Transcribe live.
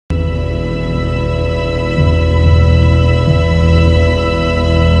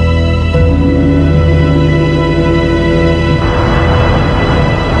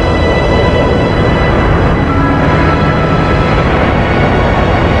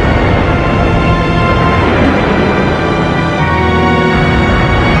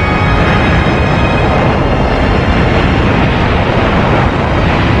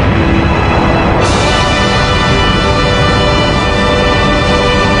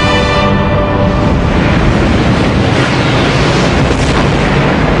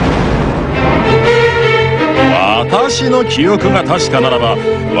私の記憶が確かならば、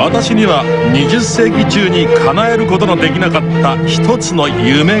私には20世紀中に叶えることのできなかった一つの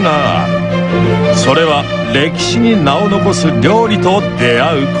夢がある。それは歴史に名を残す料理と出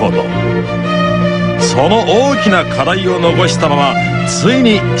会うこと。その大きな課題を残したまま、つい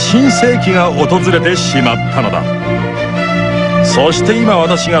に新世紀が訪れてしまったのだ。そして今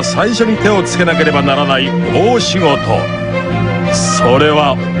私が最初に手をつけなければならない大仕事、それ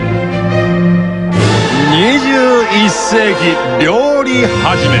は21世紀料理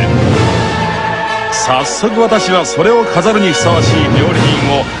始め。早速私はそれを飾るにふさわしい料理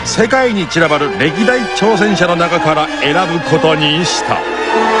人を世界に散らばる歴代挑戦者の中から選ぶことにした。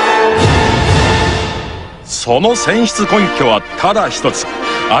その選出根拠はただ一つ、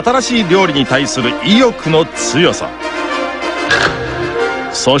新しい料理に対する意欲の強さ。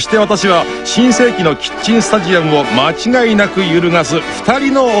そして私は新世紀のキッチンスタジアムを間違いなく揺るがす2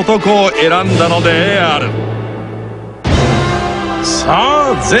人の男を選んだのである。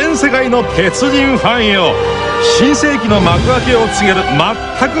さあ全世界の鉄人ファンよ、新世紀の幕開けを告げる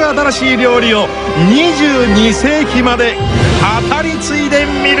全く新しい料理を22世紀まで語り継いで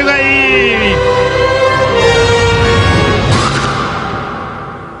みるがいい。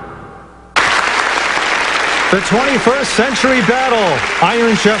The 21st Century Battle.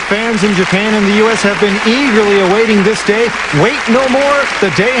 Iron Chef fans in Japan and the US have been eagerly awaiting this day. Wait no more, the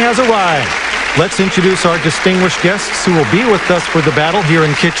day has arrived. Let's introduce our distinguished guests who will be with us for the battle here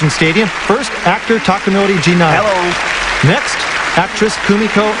in Kitchen Stadium. First, actor Takanori Jinai. Hello. Next, actress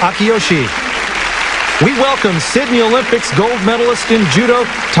Kumiko Akiyoshi. We welcome Sydney Olympics gold medalist in judo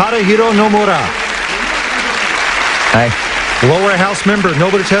Tadahiro Nomura. Hi. Lower House member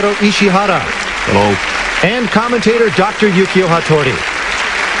Nobuteru Ishihara. Hello. And commentator Dr. Yukio Hattori.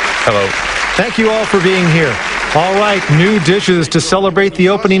 Hello. Thank you all for being here. All right, new dishes to celebrate the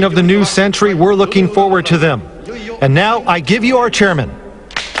opening of the new century. We're looking forward to them. And now I give you our chairman.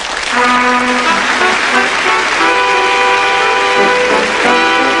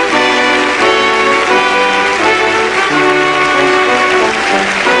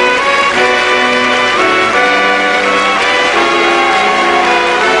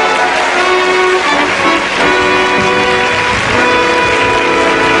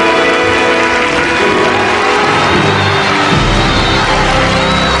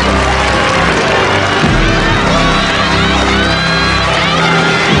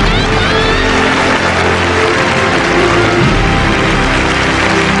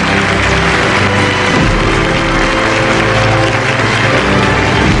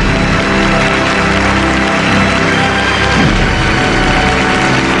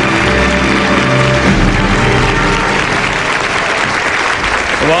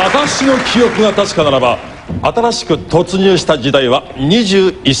私の記憶が確かならば、新しく突入した時代は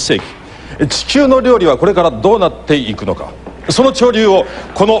21世紀。地球の料理はこれからどうなっていくのか、その潮流を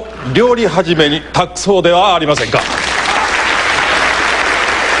この料理始めに託そうではありませんか。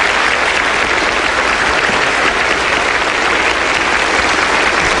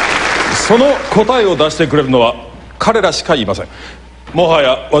その答えを出してくれるのは彼らしかいません。もは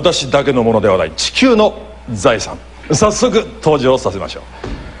や私だけのものではない地球の財産。早速登場させましょう。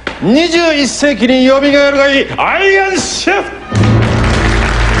21世紀によみがえるがいいアイアンシェフ。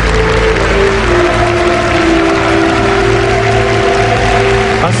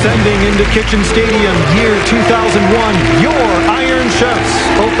Ascending into Kitchen Stadium, year 2001, your Iron Chefs,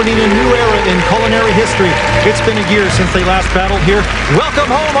 opening a new era in culinary history. It's been a year since they last battled here.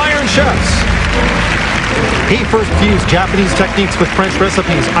 Welcome home, Iron Chefs! He first fused Japanese techniques with French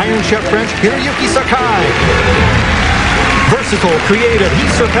recipes. Iron Chef French Hiroyuki Sakai. Versatile, creative, he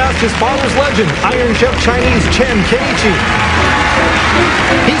surpassed his father's legend, Iron Chef Chinese Chen Kenichi.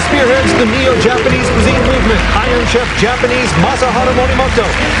 He spearheads the neo-Japanese cuisine movement, Iron Chef Japanese Masaharu Morimoto.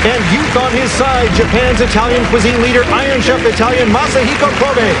 And youth on his side, Japan's Italian cuisine leader, Iron Chef Italian Masahiko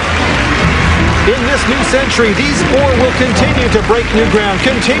Kobe. In this new century, these four will continue to break new ground,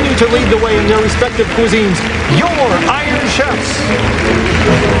 continue to lead the way in their respective cuisines. Your Iron Chefs!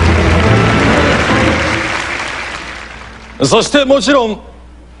 そしてもちろん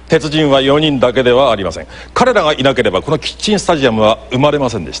鉄人は4人だけではありません。彼らがいなければこのキッチンスタジアムは生まれま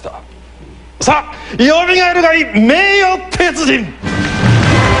せんでした。さあよみがえるがいい名誉鉄人。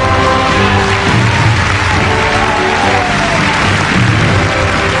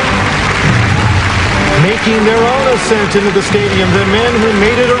Making their own ascent into the stadium, the men who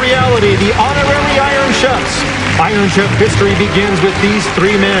made it a reality, the honorary Iron Chefs. Iron Chef history begins with these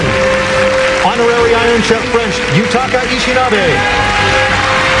three men. Honorary Iron Chef French, Yutaka Ishinabe.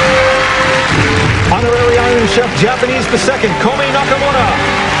 Honorary Iron Chef Japanese II, Kome Nakamura.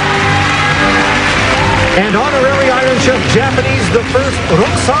 And honorary Iron Chef Japanese, the first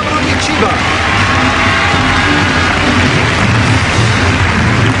Rokusabu Ichiba.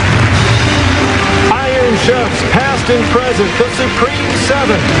 Iron Chefs, past and present, the Supreme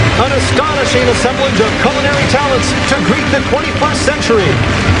Seven, an astonishing assemblage of culinary talents to greet the 21st century.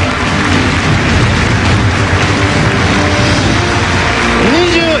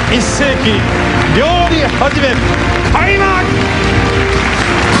 21世紀料理始め開幕。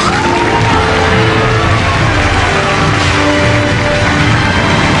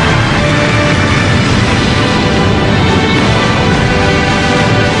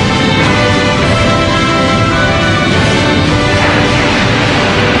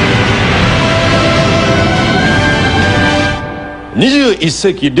21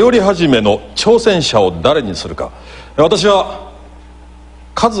世紀料理始めの挑戦者を誰にするか。私は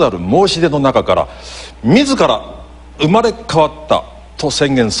数ある申し出の中から自ら生まれ変わったと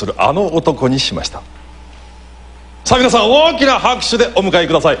宣言するあの男にしました。さあ皆さん、大きな拍手でお迎え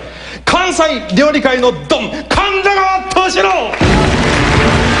ください。関西料理界のドン、神田川敏郎。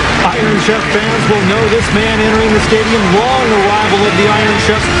Iron Chef fans will know this man entering the stadium, long arrival of the Iron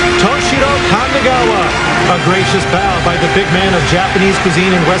Chefs, Toshiro Kandagawa. A gracious bow by the big man of Japanese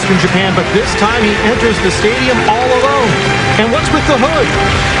cuisine in Western Japan, but this time he enters the stadium all alone. And what's with the hood?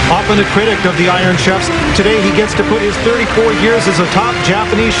 Often a critic of the Iron Chefs, today he gets to put his 34 years as a top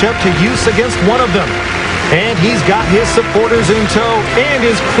Japanese chef to use against one of them. And he's got his supporters in tow and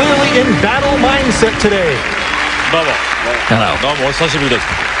is clearly in battle mindset today. どうも。Hello. どうもお久しぶりです。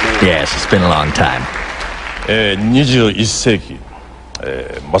Yes, it's been a long time. 21世紀、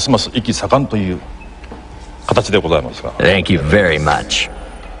ますます息盛んという形でございますが、 Thank you very much.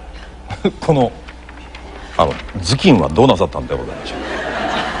 この頭巾はどうなさったんでございましょう。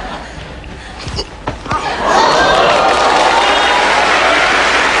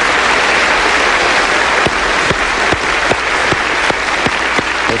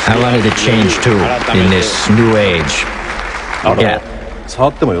I wanted to change too in this new age. Yeah. 触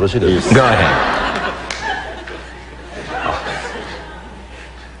ってもよろしいですか。 Go ahead.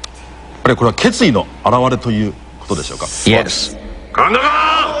 これは決意の表れということでしょうか。 Yes. 神田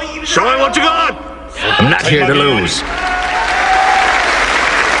川 Show me what you got! I'm not here to lose.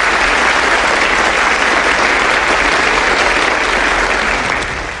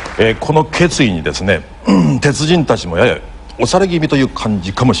 この決意にですね、鉄人たちもやや押され気味という感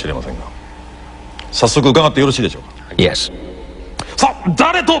じかもしれませんが、早速伺ってよろしいでしょうか。 Yes. さあ、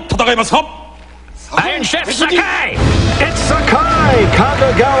誰と戦いますか。 Iron Chef Sakai! It's Sakai!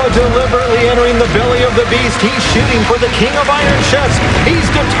 Kandagawa deliberately entering the belly of the beast. He's shooting for the king of Iron Chefs. He's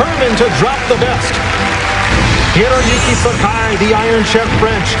determined to drop the best. Hiroyuki Sakai, the Iron Chef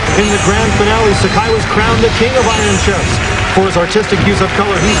French. In the grand finale, Sakai was crowned the king of Iron Chefs. For his artistic use of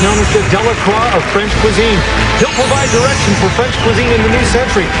color, he's known as the Delacroix of French cuisine. He'll provide direction for French cuisine in the new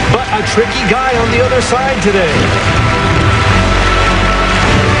century, but a tricky guy on the other side today.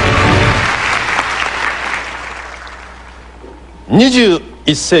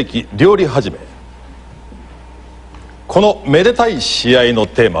 21世紀料理始め。このめでたい試合の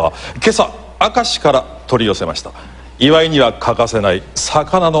テーマは今朝明石から取り寄せました。祝いには欠かせない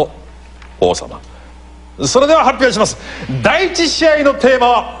魚の王様。それでは発表します。第一試合のテーマ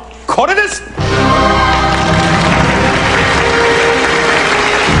はこれです。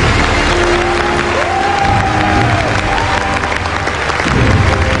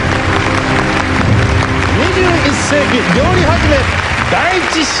21世紀料理始め、第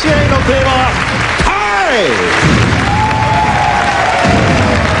一試合のテーマはタイ。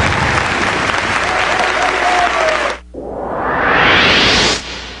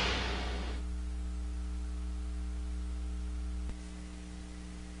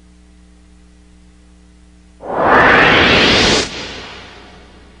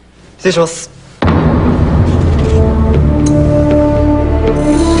失礼します。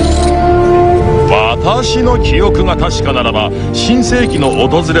私の記憶が確かならば、新世紀の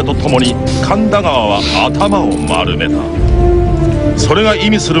訪れとともに神田川は頭を丸めた。それが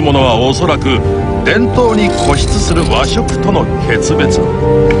意味するものはおそらく伝統に固執する和食との決別、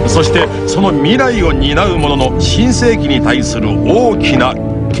そしてその未来を担う者の新世紀に対する大きな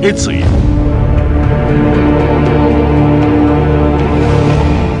決意。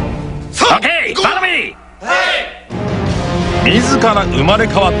自ら生まれ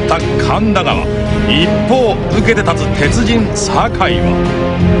変わった神田川。一方受けて立つ鉄人酒井は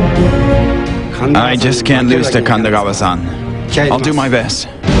I just can't lose to Kandagawa-san. I'll do my best.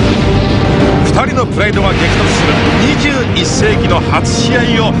 二人のプライドが激突する21世紀の初試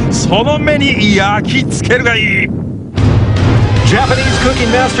合をその目に焼き付けるがいい。Japanese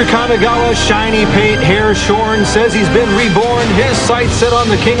cooking master Kanagawa, shiny paint, hair shorn, says he's been reborn. His sights set on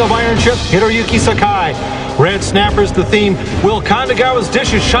the king of iron chef, Hiroyuki Sakai. Red Snapper's the theme. Will Kanagawa's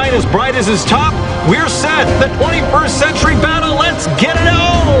dishes shine as bright as his top? We're set. The 21st century battle. Let's get it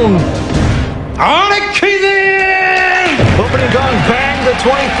on! Opening gong bang, the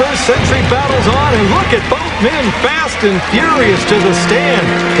 21st century battle's on, and look at both men fast and furious to the stand.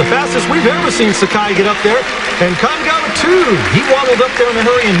 The fastest we've ever seen Sakai get up there, and Kanagawa too. He waddled up there in a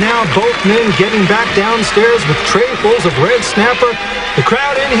hurry, and now both men getting back downstairs with trayfuls of Red Snapper. The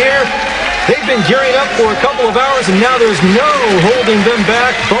crowd in here, they've been gearing up for a couple of hours, and now there's no holding them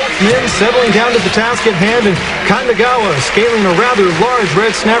back. Both men settling down to the task at hand, and Kanagawa scaling a rather large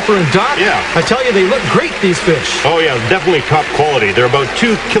Red Snapper and Doc. Yeah. I tell you, they look great, these fish. Oh, yeah, definitely top quality. They're about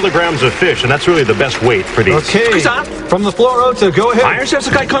 2 kilograms of fish, and that's really the best weight for these. Okay, from the floor, Ota, go ahead. Iron Chef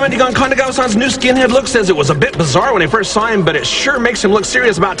Sakai commenting on Kanagawa-san's new skinhead look says it was a bit bizarre when I first saw him, but it sure makes him look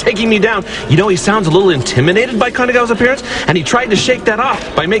serious about taking me down. You know, he sounds a little intimidated by Kanagawa's appearance, and he tried to shake that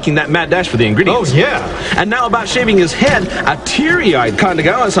off by making that mad dash for the ingredients. Oh, yeah. And now about shaving his head, a teary-eyed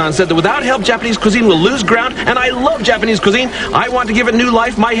Kanagawa-san said that without help, Japanese cuisine will lose ground, and I love Japanese cuisine. I want to give it new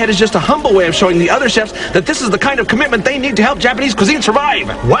life. My head is just a humble way of showing the other chefs that this is the kind of commitment they need to help Japanese cuisine survive.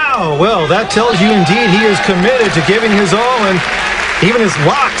 Wow, well, that tells you indeed he is committed to giving his all, and even his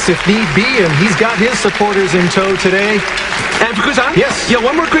locks if need be, and he's got his supporters in tow today. And Fukusan? Yes? Yeah,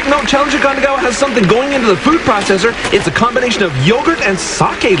 one more quick note. Challenger Kanagawa has something going into the food processor. It's a combination of yogurt and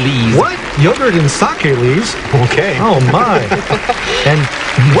sake leaves. What? Yogurt and sake leaves? Okay. Oh, my. And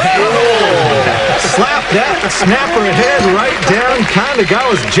slap that snapper head right down.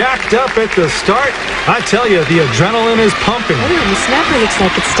 Kanagawa's jacked up at the start. I tell you, the adrenaline is pumping. Oh, the snapper looks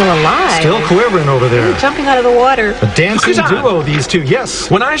like it's still alive. Still quivering over there. Jumping out of the water. A dancing duo, these two. Yes.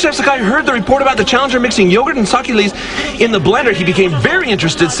 When Iron Chef Sakai heard the report about the Challenger mixing yogurt and sake leaves in the blender, he became very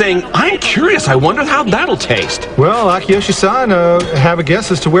interested, saying, I'm curious, I wonder how that'll taste. Well, Akiyoshi-san, have a guess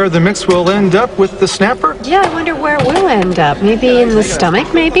as to where the mix will end up with the snapper? Yeah, I wonder where it will end up. Maybe in the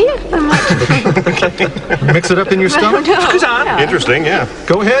stomach, maybe? Mix it up in your stomach? Interesting, yeah.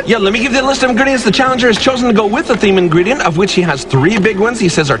 Go ahead. Yeah, let me give you the list of ingredients. The Challenger has chosen to go with the theme ingredient, of which he has 3 big ones he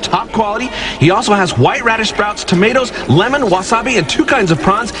says are top quality. He also has white radish sprouts, tomatoes, lemon, wasabi, and 2 kinds of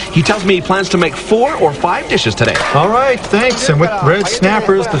prawns. He tells me he plans to make 4 or 5 dishes today. All right, thanks. And with Red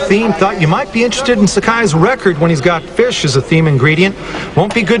Snappers, the theme, thought you might be interested in Sakai's record when he's got fish as a theme ingredient.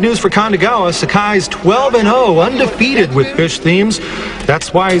 Won't be good news for Kanagawa. Sakai's 12-0, undefeated with fish themes.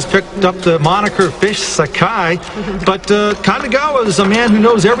 That's why he's picked up the moniker Fish Sakai. But Kanagawa is a man who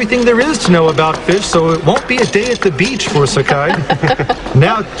knows everything there is to know about fish, so it won't be a day at the beach for Sakai.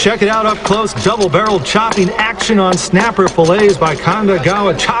 Now check it out up close. Double-barreled chopping action on snapper fillets by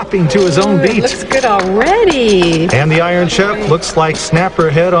Kanagawa, chopping to his own beat. Looks good already. And the Iron Chef looks like snapper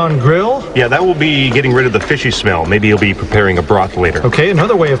head on grill. Yeah, that will be getting rid of the fishy smell. Maybe he'll be preparing a broth later. Okay,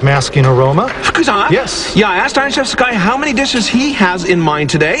 another way of masking aroma. Fukusan? Yes? Yeah, I asked Iron Chef Sakai how many dishes he has in mind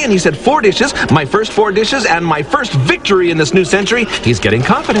today, and he said 4 dishes, my first 4 dishes, and my first victory in this new century. He's getting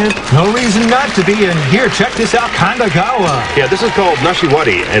confident. No reason not to be. And here, check this out, Kanagawa. Yeah, this is called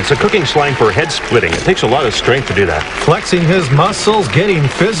nashiwari, and it's a cooking slang for head splitting. It takes a lot of strength to do that. Flexing his muscles, getting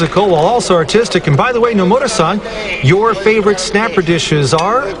physical, while also artistic. And by the way, Nomura-san, your favorite snapper dishes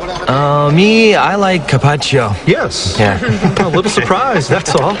are? Me, I like carpaccio. Yes. Yeah. A little surprised,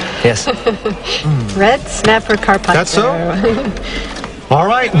 that's all. Yes. Red snapper carpaccio. That's so? All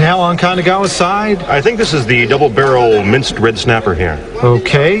right, now on Kanagawa's side. I think this is the double-barrel minced red snapper here.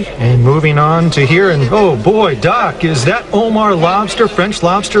 Okay, and moving on to here, and oh boy, Doc, is that Omar lobster, French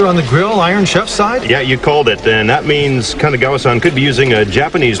lobster on the grill, Iron Chef side? Yeah, you called it, and that means Kanagawa-san could be using a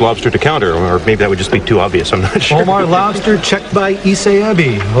Japanese lobster to counter, or maybe that would just be too obvious, I'm not sure. Omar lobster checked by Issei.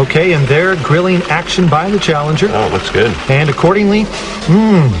 Okay, and there, grilling action by the Challenger. Oh, looks good. And accordingly,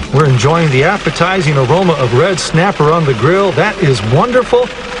 we're enjoying the appetizing aroma of red snapper on the grill. That is wonderful.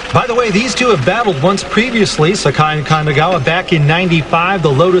 By the way, these two have battled once previously, Sakai and Kanagawa, back in '95, the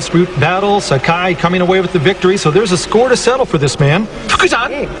Lotus Root battle. Sakai coming away with the victory, so there's a score to settle for this man.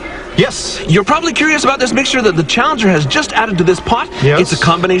 Fukusan? Yes? You're probably curious about this mixture that the Challenger has just added to this pot. Yes? It's a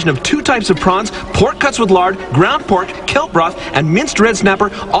combination of 2 types of prawns, pork cuts with lard, ground pork, kelp broth, and minced red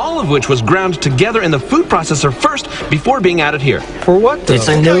snapper, all of which was ground together in the food processor first before being added here. For what, though? It's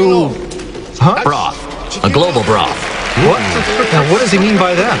a new Huh? a global broth. What? Now, what does he mean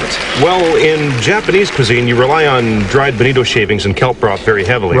by that? Well, in Japanese cuisine, you rely on dried bonito shavings and kelp broth very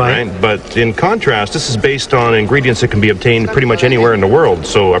heavily, right? But in contrast, this is based on ingredients that can be obtained pretty much anywhere in the world.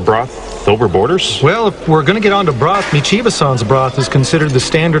 So a broth over borders? Well, if we're going to get on to broth, Michiba-san's broth is considered the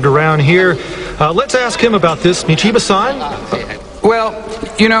standard around here. Let's ask him about this. Michiba-san? Well,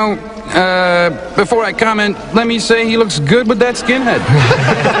 you know, before I comment, let me say he looks good with that skinhead.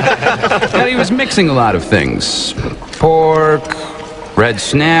 And he was mixing a lot of things. Pork, red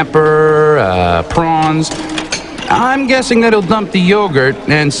snapper, prawns. I'm guessing that he'll dump the yogurt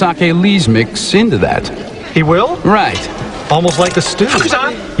and sake lees mix into that. He will? Right. Almost like a stew.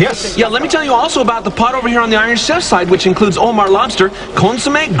 Fukusan? Yes. Yeah, let me tell you also about the pot over here on the Iron Chef side, which includes Omar lobster,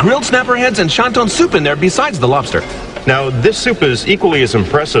 consomme, grilled snapper heads, and shanton soup in there besides the lobster. Now, this soup is equally as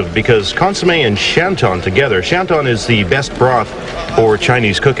impressive because consomme and shanton together. Shanton is the best broth for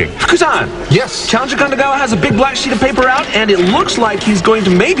Chinese cooking. Fukusan! Yes. Challenger Kandagawa has a big black sheet of paper out, and it looks like he's going to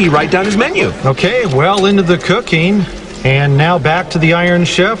maybe write down his menu. Okay, well into the cooking. And now back to the Iron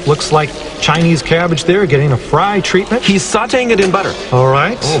Chef. Looks like Chinese cabbage there, getting a fry treatment. He's sauteing it in butter. All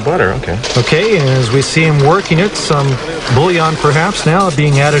right. Oh, butter, okay. Okay, and as we see him working it, some bouillon perhaps now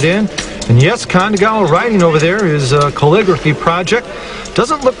being added in. And yes, Kandagawa writing over there is a calligraphy project.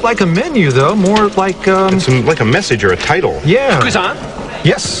 Doesn't look like a menu, though. More like, It's like a message or a title. Yeah. Fukusan?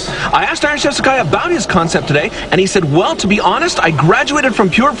 Yes. I asked Iron Chef Sakai about his concept today, and he said, well, to be honest, I graduated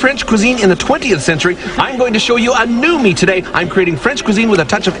from pure French cuisine in the 20th century. I'm going to show you a new me today. I'm creating French cuisine with a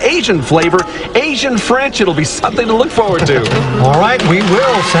touch of Asian flavor. Asian French. It'll be something to look forward to. All right, we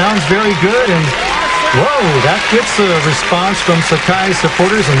will. Sounds very good. And whoa, that gets a response from Sakai's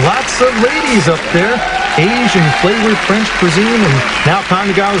supporters and lots of ladies up there. Asian flavored French cuisine, and now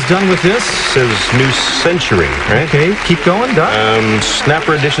Kandagawa's done with this. Says New Century, right? Okay, keep going, Doc.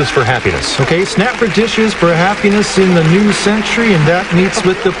 Snapper dishes for happiness. Okay, Snapper dishes for happiness in the new century, and that meets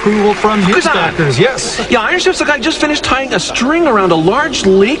with approval from his backers. Yes. Yeah, Iron Chef Sakai just finished tying a string around a large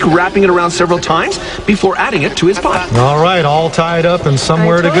leek, wrapping it around several times before adding it to his pot. All right, all tied up and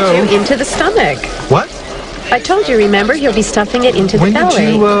somewhere to go. You, into the stomach. What? I told you, remember, he'll be stuffing it into the When belly.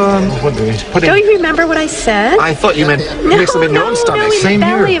 did you, Don't you remember what I said? I thought you meant mix them in your own stomach. No, in Same the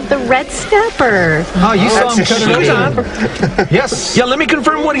belly here. of the red snapper. Oh, you saw him That's cut a it shame. open. Yes. Yeah, let me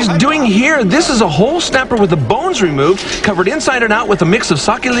confirm what he's doing here. This is a whole snapper with the bones removed, covered inside and out with a mix of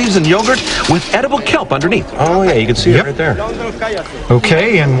sake leaves and yogurt with edible kelp underneath. Oh, yeah, you can see Yep. it right there.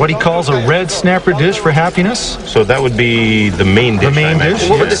 Okay, and what he calls a red snapper dish for happiness? So that would be the main dish. The main I dish? imagine.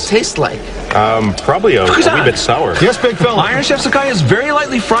 What would this taste like? Probably a wee bit sour. Yes, big fella. Iron Chef Sakai is very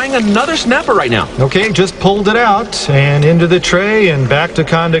lightly frying another snapper right now. Okay, just pulled it out and into the tray and back to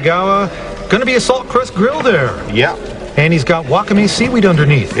Kandagawa. Gonna be a salt crust grill there. Yeah. And he's got wakame seaweed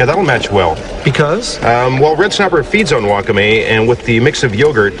underneath. Yeah, that'll match well. Because? Well, red snapper feeds on wakame, and with the mix of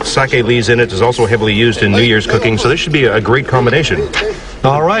yogurt, sake leaves in it is also heavily used in New Year's cooking, so this should be a great combination.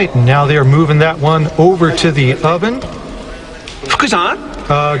 All right, now they're moving that one over to the oven. Fukusan?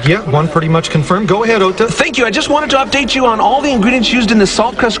 Yeah, one pretty much confirmed. Go ahead, Ota. Thank you. I just wanted to update you on all the ingredients used in the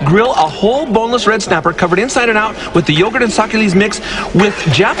salt crust grill. A whole boneless red snapper covered inside and out with the yogurt and sake leaves mix with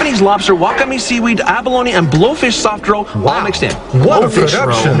Japanese lobster, wakame seaweed, abalone, and blowfish soft roe all mixed in. What a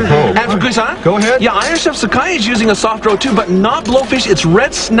production. And Fukusan? Go ahead. Yeah, Iron Chef Sakai is using a soft roe too, but not blowfish. It's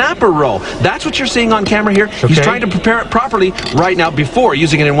red snapper roe. That's what you're seeing on camera here. He's Okay. trying to prepare it properly right now before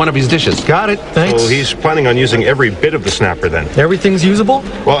using it in one of his dishes. Got it, thanks. So he's planning on using every bit of the snapper then? Everything's usable?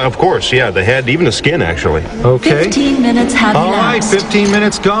 Well, of course, yeah, the head, even the skin, actually. Okay. 15 minutes have All right, elapsed. 15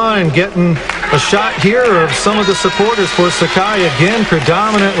 minutes gone, and getting a shot here of some of the supporters for Sakai, again,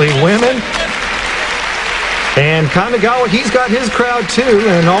 predominantly women. And Kandagawa, he's got his crowd too,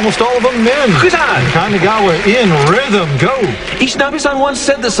 and almost all of them men. Fukusan! Kandagawa in rhythm, go! Ishinabe-san once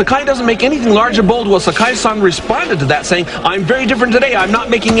said that Sakai doesn't make anything large or bold. Well, Sakai-san responded to that saying, I'm very different today. I'm not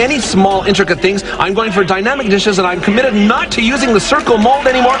making any small, intricate things. I'm going for dynamic dishes, and I'm committed not to using the circle mold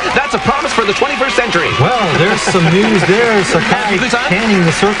anymore. That's a promise for the 21st century. Well, there's some news there. Sakai canning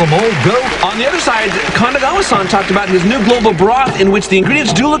the circle mold, go! On the other side, Kandagawa-san talked about his new global broth in which the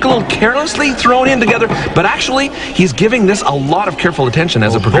ingredients do look a little carelessly thrown in together, but actually, he's giving this a lot of careful attention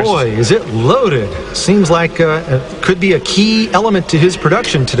as it progresses. Boy, is it loaded. Seems like could be a key element to his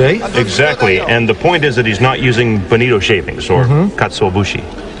production today. Exactly, and the point is that he's not using bonito shavings or katsuobushi.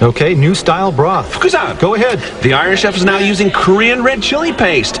 Okay, new style broth. Fukusan. Go ahead. The Iron Chef is now using Korean red chili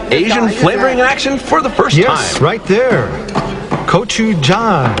paste. Asian flavoring in action for the first Yes, time. right there.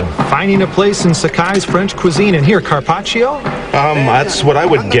 Gochujang, finding a place in Sakai's French cuisine. And here, carpaccio? That's what I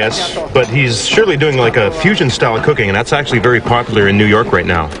would guess, but he's surely doing like a fusion style of cooking, and that's actually very popular in New York right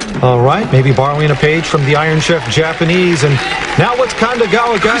now. All right, maybe borrowing a page from the Iron Chef Japanese. And now what's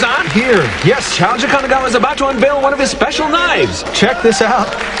Kandagawa got Fukusan? here? Yes, Challenger Kandagawa is about to unveil one of his special knives. check this out.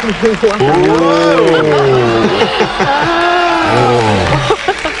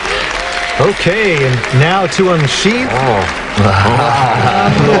 Okay, and now to unsheath.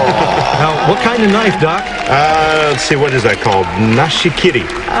 Now, what kind of knife, Doc? Let's see, what is that called? Nashikiri.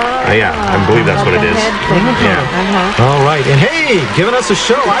 Yeah, I believe that's what it is. Yeah. All right. And hey, giving us a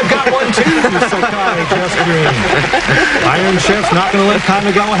show. I've got one too, Sakai Just Green. Iron Chef's not going to let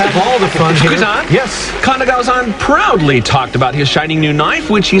Kanagawa have all the fun here. Kuzan? Yes. Kanagawa-san proudly talked about his shining new knife,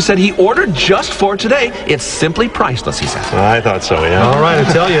 which he said he ordered just for today. It's simply priceless, he said. I thought so, yeah. All right,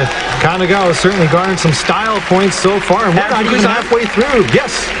 I tell you, Kanagawa certainly garnered some style points so far, and we're not even halfway through.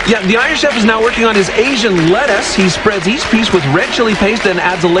 Yes. Yeah, the Iron Chef is now working on his Asian lettuce. He spreads each piece with red chili paste and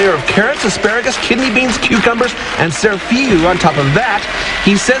adds a layer of carrots, asparagus, kidney beans, cucumbers, and serfiu on top of that.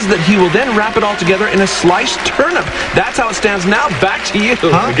 He says that he will then wrap it all together in a sliced turnip. That's how it stands now. Back to you.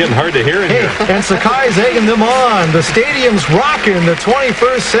 It's getting hard to hear in here. And Sakai's egging them on. The stadium's rocking. The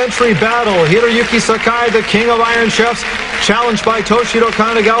 21st century battle. Hiroyuki Sakai, the king of Iron Chefs, challenged by Toshiro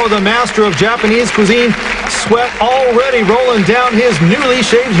Kanagawa, the master of Japanese cuisine. Sweat already rolling down his newly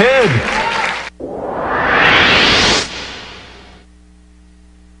shaved head.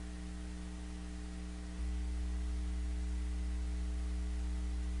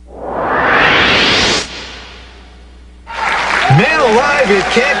 Man alive, it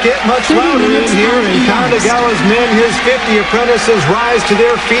can't get much louder in here, and Kanagawa's men, his 50 apprentices, rise to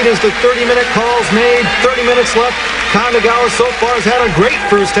their feet as the 30-minute call's made. 30 minutes left. Kanagawa so far has had a great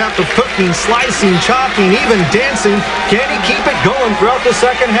first half of cooking, slicing, chopping, even dancing. Can he keep it going throughout the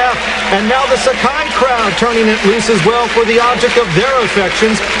second half? And now the Sakai crowd turning it loose as well for the object of their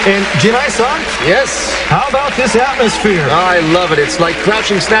affections. And Jinai-san? Yes. How about this atmosphere? I love it. It's like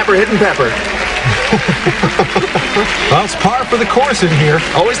Crouching Snapper, Hidden Pepper. Well, it's par for the course in here.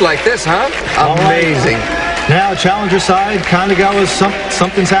 Always like this, huh? Amazing. Now, challenger side, Kanagawa's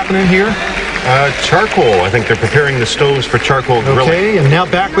something's happening here. Charcoal. I think they're preparing the stoves for charcoal grilling. Okay, and now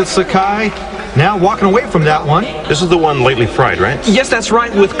back with Sakai. Now walking away from that one. This is the one lightly fried, right? Yes, that's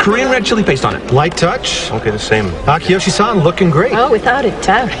right, with Korean red chili paste on it. Light touch. Okay, the same. Akiyoshi-san looking great. Oh, without a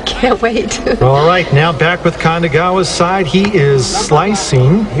doubt. I can't wait. All right, now back with Kanagawa's side. He is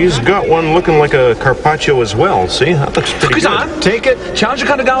slicing. He's got one looking like a carpaccio as well. See, that looks pretty good. Take it. Challenger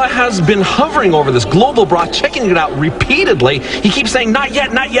Kanagawa has been hovering over this global broth, checking it out repeatedly. He keeps saying, not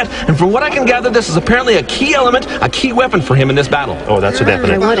yet, not yet. And from what I can gather, this is apparently a key element, a key weapon for him in this battle. Oh, that's a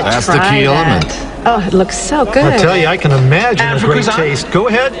definite. That's the key element. Oh, it looks so good. I tell you, I can imagine And a for great Kuzan, taste. Go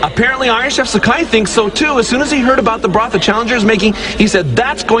ahead. Apparently, Iron Chef Sakai thinks so too. As soon as he heard about the broth the Challenger is making, he said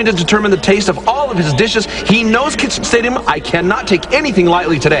that's going to determine the taste of all of his dishes. He knows Kitchen Stadium. I cannot take anything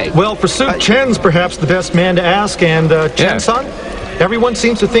lightly today. Well, for Soup, Chen's perhaps the best man to ask. And Chen-san, everyone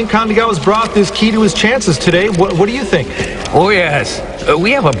seems to think Kanagawa's broth is key to his chances today. What do you think? Oh, yes.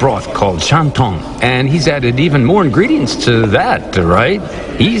 We have a broth called Shantung, and he's added even more ingredients to that, right?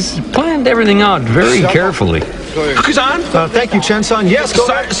 He's planned everything out very carefully. Kuzan? Thank you, Chen-san. Yes, go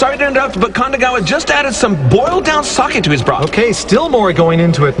ahead. Sorry to interrupt, but Kanagawa just added some boiled down sake to his broth. Okay, still more going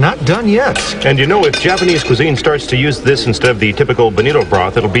into it. Not done yet. And you know, if Japanese cuisine starts to use this instead of the typical bonito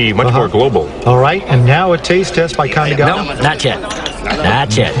broth, it'll be much more global. All right, and now a taste test by Kanagawa. No, not yet.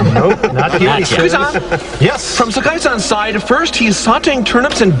 Not yet. Nope, not here. He says. Kuzan? Yes. From Sakai-san's side, first he's sauteing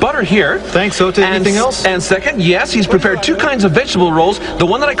turnips in butter here. Thanks, Ota. Anything else? And second, yes, he's prepared two kinds of vegetable rolls. The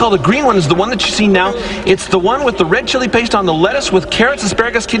one that I call the green one is the one that you see now. It's the one with the red chili paste on the lettuce with carrots,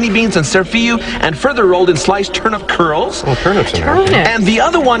 asparagus, kidney beans, and serfiu, and further rolled in sliced turnip curls. Oh, turnips in there. And the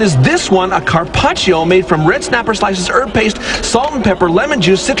other one is this one, a carpaccio made from red snapper slices, herb paste, salt and pepper, lemon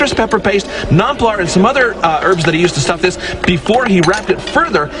juice, citrus pepper paste, nonpareil, and some other herbs that he used to stuff this before he wrapped it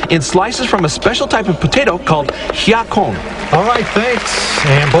further in slices from a special type of potato called hyakon. All right, thanks.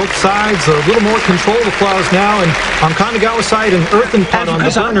 And both sides, a little more controlled applause now. And on Kanagawa's side, an earthen pot on the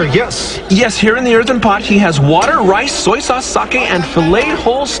burner. Yes. Yes, here in the earthen pot, he has water, rice, soy sauce, sake, and filleted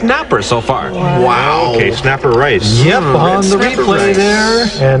whole snapper so far. Wow. Okay, snapper rice. Yep, on the snapper replay rice.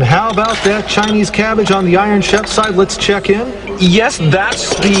 there. And how about that Chinese cabbage on the Iron Chef side? Let's check in. Yes,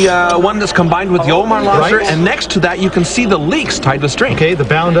 that's the one that's combined with the Omar lobster, Right. and next to that you can see the leeks tied with string. Okay, the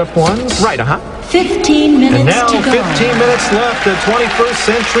bound up ones. Right, 15 minutes And now to go. 15 minutes left. The 21st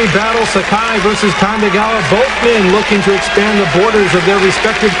century battle, Sakai versus Kanagawa. Both men looking to expand the borders of their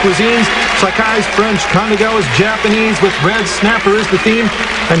respective cuisines. Sakai's French, Kanagawa's Japanese, with red snapper is the theme.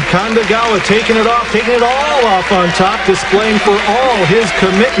 And Kanagawa taking it all off on top, displaying for all his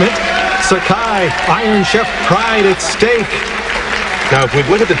commitment. Sakai, Iron Chef pride at stake. Now, if we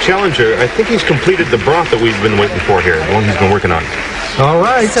look at the Challenger, I think he's completed the broth that we've been waiting for here, the one he's been working on. All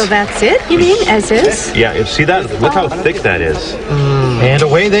right. So that's it, you mean, as is? Yeah, see that? Look how thick that is. And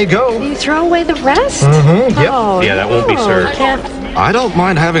away they go. You throw away the rest? Mm-hmm, yep. Oh, Yeah, that won't be no, served. Can't I don't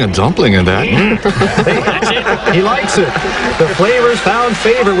mind having a dumpling in that. He likes it. The flavors found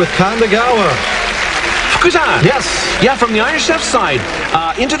favor with Kandagawa. Fukusan. Yes. Yeah, from the Iron Chef's side,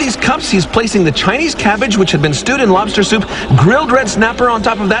 into these cups, he's placing the Chinese cabbage, which had been stewed in lobster soup, grilled red snapper on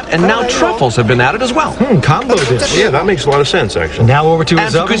top of that, and now truffles have been added as well. Combo dish. Yeah, that makes a lot of sense, actually. Now over to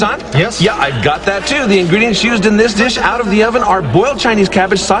his And oven. Fukusan? Yes. Yeah, I've got that too. The ingredients used in this dish out of the oven are boiled Chinese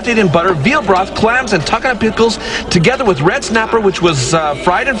cabbage, sauteed in butter, veal broth, clams, and takana pickles, together with red snapper, which was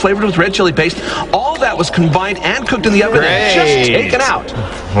fried and flavored with red chili paste. All that was combined and cooked in the oven and just taken out.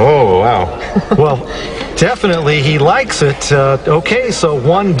 Oh, wow. Well, definitely he likes it. Okay, so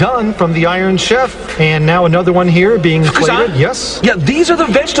one done from the Iron Chef, and now another one here being flavored. Yes. Yeah, these are the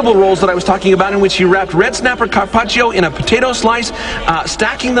vegetable rolls that I was talking about, in which he wrapped red snapper carpaccio in a potato slice,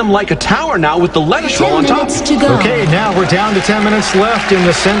 stacking them like a tower now with the lettuce roll on top. Okay, now we're down to 10 minutes left in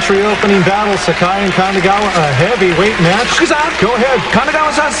the century opening battle. Sakai and Kandagawa, a heavyweight match. Go ahead.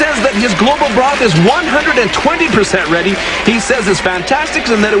 Kandagawa-san says that his global broth is 120% ready. He says it's fantastic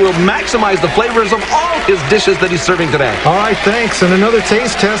and that it will maximize the flavors of all his dishes that he's serving today. All right, thanks. And another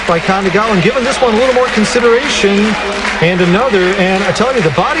taste test by Kandagawa, and giving this one a little more consideration. And another, and I tell you,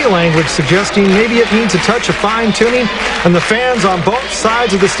 the body language suggesting maybe it needs a touch of fine-tuning. And the fans on both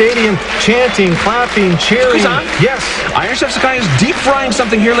sides of the stadium chanting, clapping, cheering. Yes. Iron Chef Sakai is deep frying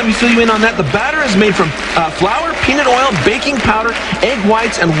something here. Let me fill you in on that. The batter is made from flour, peanut oil, baking powder, egg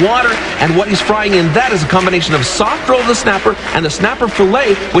whites, and water. And what he's frying in that is a combination of soft roll of the snapper and the snapper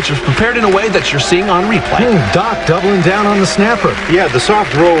fillet, which is prepared in a way that you're seeing on replay. Doc doubling down on the snapper. Yeah, the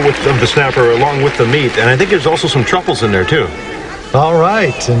soft roll of the snapper along with the meat. And I think there's also some truffles in there, too. All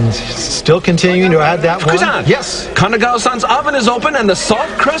right, and still continuing to add that one. Yes. Kandagawa-san's oven is open and the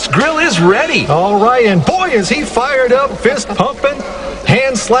soft crust grill is ready. All right, and boy, is he fired up, fist pumping,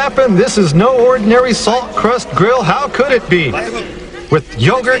 hand slapping. This is no ordinary salt crust grill. How could it be? With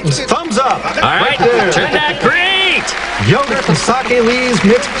yogurt and thumbs up. All right, there. turn that great. Yogurt and sake leaves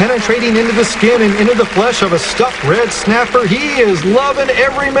mixed, penetrating into the skin and into the flesh of a stuffed red snapper. He is loving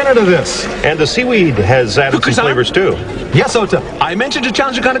every minute of this. And the seaweed has added some flavors, too. Yes, Ota. I mentioned to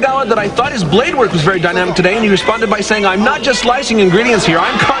Challenger Kandagawa that I thought his blade work was very dynamic today, and he responded by saying, I'm not just slicing ingredients here,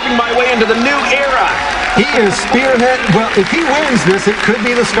 I'm carving my way into the new era. He is spearhead. Well, if he wins this, it could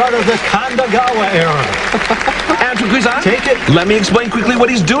be the start of the Kandagawa era. And Fukusan, take it. Let me explain quickly what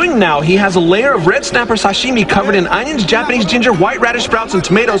he's doing now. He has a layer of red snapper sashimi covered in onions, Japanese ginger, white radish sprouts, and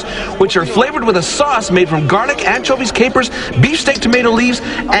tomatoes, which are flavored with a sauce made from garlic, anchovies, capers, beefsteak tomato leaves,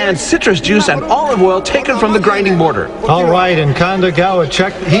 and citrus juice and olive oil taken from the grinding mortar. All right, and Kandagawa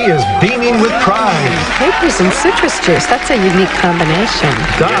checked. He is beaming with pride. Capers and citrus juice. That's a unique combination.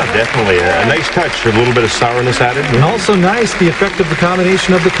 Yeah, definitely. A nice touch. A little bit of sourness added. And also nice, the effect of the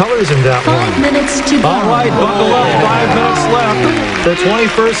combination of the colors in that 5 minutes to go. All right, buckle up. 5 minutes left. The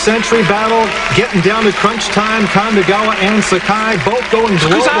 21st century battle getting down to crunch time. Kandagawa and Sakai both going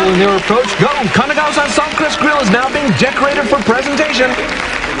global in their approach. Go! Kandagawa's soft crust grill is now being decorated for presentation.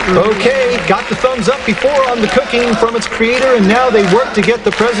 Okay, got the thumbs up before on the cooking from its creator, and now they work to get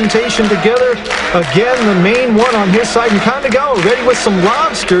the presentation together. Again, the main one on his side, and Kandagawa ready with some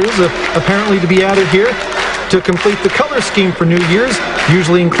lobsters, apparently to be added here, to complete the color scheme for New Year's.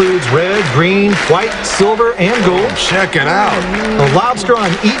 Usually includes red, green, white, silver, and gold. Check it out. A lobster on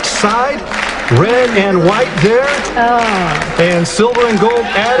each side, red and white there, and silver and gold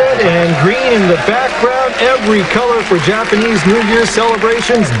added, and green in the background. Every color for Japanese New Year's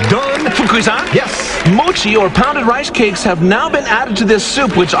celebrations done. Fukusan? Yes. Mochi, or pounded rice cakes, have now been added to this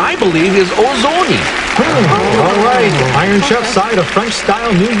soup, which I believe is ozoni. All right, Iron Chef side, a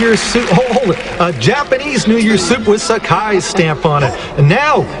French-style New Year's soup. Hold it. A Japanese New Year's soup with Sakai's stamp on it. And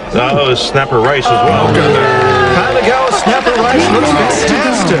now... snapper rice as well. Kandagawa snapper rice looks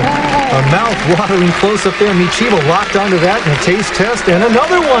fantastic. A mouth-watering close-up there. Michiba locked onto that in a taste test, and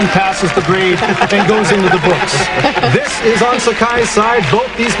another one passes the grade and goes into the books. This is on Sakai's side. Both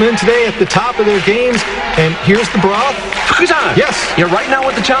these men today at the top of their games. And here's the broth. Fukusan. Yes. Yeah, right now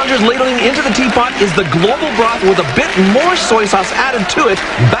what the challengers ladling into the teapot is the global broth with a bit more soy sauce added to it.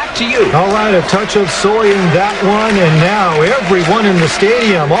 Back to you. All right, a touch of soy in that one, and now everyone in the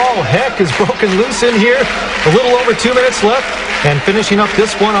stadium, all heck is broken loose in here. A little over 2 minutes left, and finishing up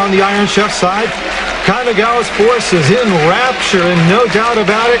this one on the Iron Chef side, Kandagawa's force is in rapture, and no doubt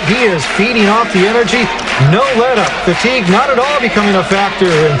about it, he is feeding off the energy. No let-up. Fatigue not at all becoming a factor,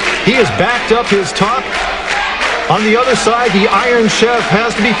 and he has backed up his talk. On the other side, the Iron Chef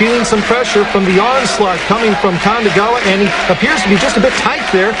has to be feeling some pressure from the onslaught coming from Kandagawa, and he appears to be just a bit tight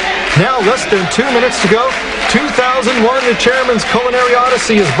there. Now less than 2 minutes to go. 2001, the chairman's culinary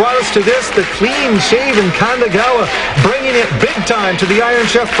odyssey has brought us to this, the clean-shaven Kandagawa, bringing it big time to the Iron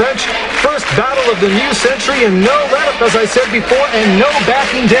Chef French. First battle of the new century, and no let-up, as I said before, and no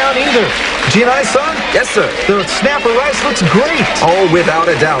backing down either. Jinai-san? Yes, sir. The snapper rice looks great. Oh, without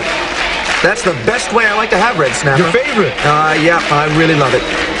a doubt. That's the best way I like to have red snapper. Your favorite? Yeah, I really love it.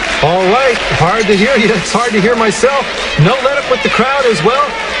 All right, hard to hear you. It's hard to hear myself. No let-up with the crowd as well.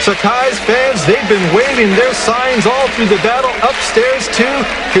 Sakai's fans, they've been waving their signs all through the battle. Upstairs, too,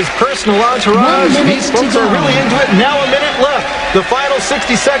 his personal entourage. These folks are really into it. Now a minute left. The final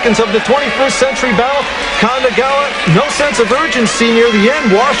 60 seconds of the 21st century battle. Kandagawa, no sense of urgency near the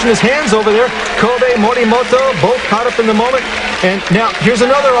end, washing his hands over there. Kobe, Morimoto, both caught up in the moment. And now, here's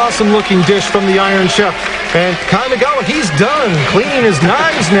another awesome-looking dish from the Iron Chef. And Kandagawa, he's done cleaning his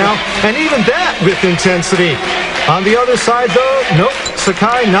knives now, and even that with intensity. On the other side, though, nope,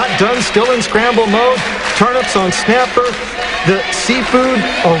 Sakai not done, still in scramble mode. Turnips on snapper, the seafood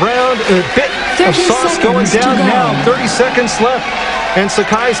around, a bit of sauce going down now. 30 seconds left. And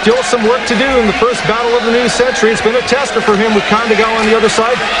Sakai still some work to do in the first battle of the new century. It's been a tester for him with Kandagawa on the other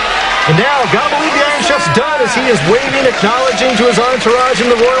side. And now, gotta believe the Iron Chef's done as he is waving, acknowledging to his entourage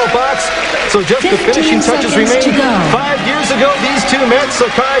in the royal box. So just the finishing touches remain. 5 years ago, these two met,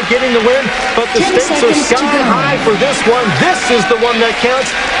 Sakai getting the win, but the stakes are sky high for this one. This is the one that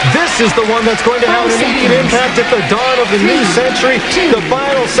counts. This is the one that's going to have an immediate impact at the dawn of the new century. The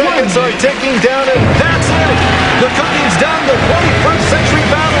final seconds are ticking down, and that's it. The cooking's done. The 21st century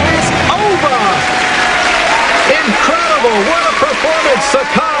battle is over. Incredible. What a performance,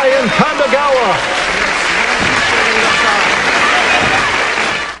 Sakai and Kandagawa.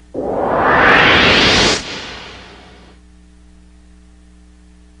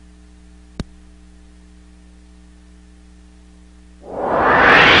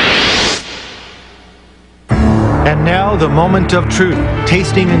 And now, the moment of truth,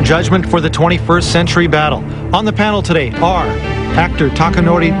 tasting and judgment for the 21st century battle. On the panel today are actor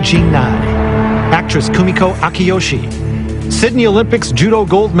Takanori Jinai, actress Kumiko Akiyoshi, Sydney Olympics judo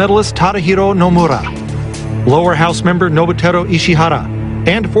gold medalist Tadahiro Nomura, lower house member Nobutero Ishihara,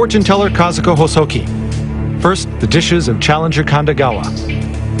 and fortune teller Kazuko Hosoki. First, the dishes of challenger Kandagawa.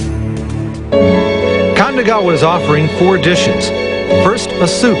 Kandagawa is offering 4 dishes. First, a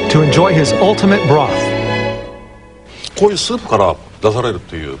soup to enjoy his ultimate broth.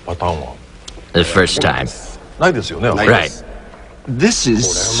 The first time. Right. This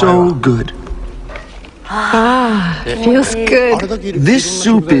is so good. Ah, feels good. This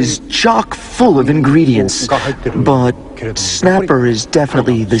soup is chock full of ingredients, but snapper is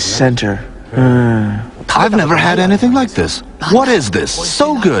definitely the center. I've never had anything like this. What is this?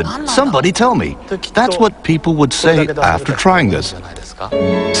 So good. Somebody tell me. That's what people would say after trying this.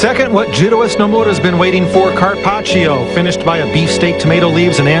 Second, what judoist Nomura's been waiting for, carpaccio, finished by a beefsteak, tomato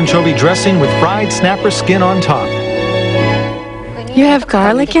leaves, and anchovy dressing with fried snapper skin on top. You have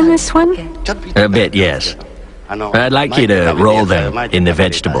garlic in this one? A bit, yes. I'd like you to roll them in the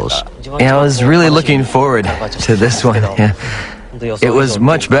vegetables. Yeah, I was really looking forward to this one. Yeah. It was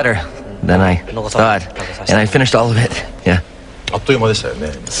much better than I thought, and I finished all of it. Yeah.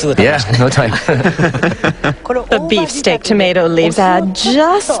 Yeah, no time. The beefsteak tomato leaves add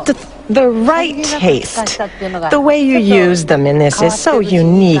just the right taste. The way you use them in this is so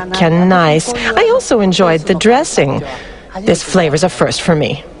unique and nice. I also enjoyed the dressing. This flavor's a first for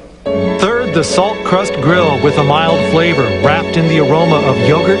me. Third, the salt crust grill with a mild flavor wrapped in the aroma of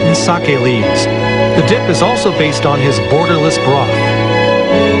yogurt and sake leaves. The dip is also based on his borderless broth.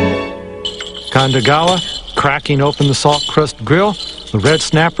 Kandagawa, cracking open the salt crust grill, the red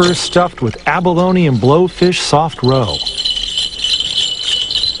snapper is stuffed with abalone and blowfish soft roe.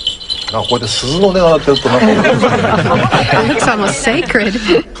 It looks almost sacred.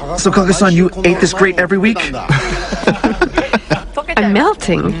 So, Kage-san, you ate this great every week? I'm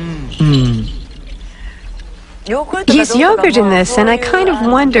melting. He's yogurt in this, and I kind of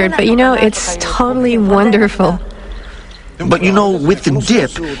wondered, but you know, it's totally wonderful. But you know, with the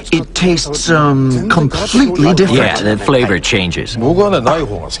dip, it tastes completely different. Yeah, the flavor changes. I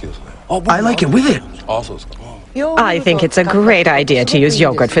like it with it. I think it's a great idea to use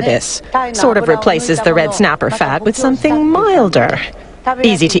yogurt for this. Sort of replaces the red snapper fat with something milder.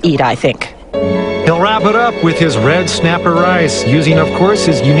 Easy to eat, I think. He'll wrap it up with his red snapper rice, using, of course,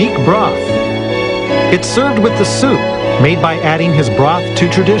 his unique broth. It's served with the soup, made by adding his broth to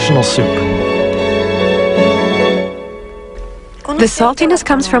traditional soup. The saltiness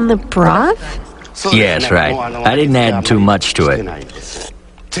comes from the broth? Yes, right. I didn't add too much to it.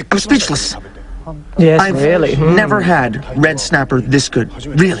 I'm speechless. Yes, I've really. never had red snapper this good.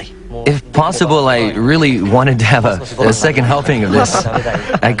 Really. If possible, I really wanted to have a second helping of this.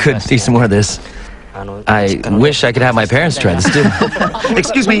 I could see some more of this. I wish I could have my parents try this too.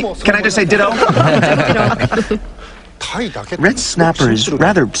 Excuse me, can I just say ditto? Red Snapper is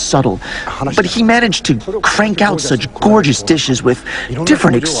rather subtle, but he managed to crank out such gorgeous dishes with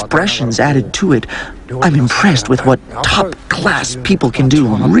different expressions added to it. I'm impressed with what top-class people can do,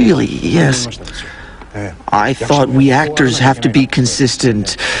 really, yes. I thought we actors have to be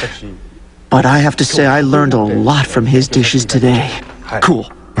consistent, but I have to say I learned a lot from his dishes today.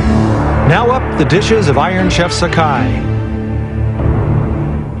 Cool. Now up, the dishes of Iron Chef Sakai.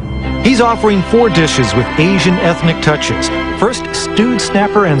 He's offering 4 dishes with Asian ethnic touches. First, stewed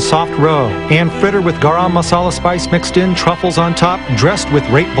snapper and soft roe, and fritter with garam masala spice mixed in, truffles on top, dressed with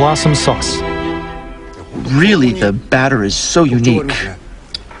rape blossom sauce. Really, the batter is so unique.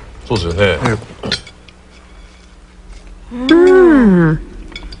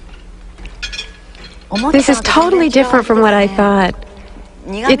 This is totally different from what I thought.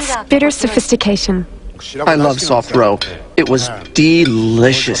 It's bitter sophistication. I love soft roe. It was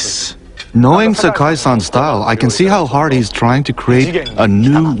delicious. Knowing Sakai-san's style, I can see how hard he's trying to create a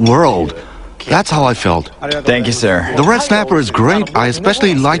new world. That's how I felt. Thank you, sir. The red snapper is great. I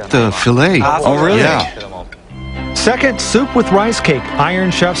especially like the fillet. Oh, really? Yeah. Second, soup with rice cake,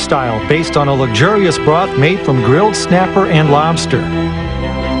 Iron Chef style, based on a luxurious broth made from grilled snapper and lobster.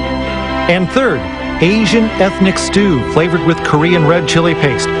 And third, Asian ethnic stew, flavored with Korean red chili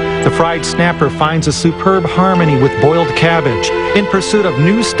paste. The fried snapper finds a superb harmony with boiled cabbage in pursuit of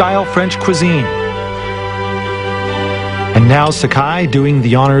new style French cuisine. And now Sakai doing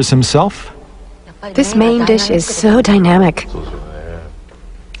the honors himself. This main dish is so dynamic.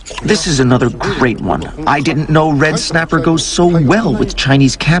 This is another great one. I didn't know red snapper goes so well with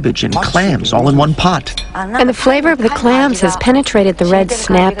Chinese cabbage and clams all in one pot. And the flavor of the clams has penetrated the red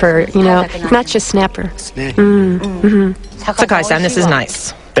snapper, you know, not just snapper. Sakai-san, this is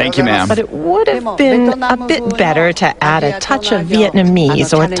nice. Thank you, ma'am. But it would have been a bit better to add a touch of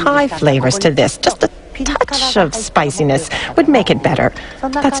Vietnamese or Thai flavors to this. Just a touch of spiciness would make it better.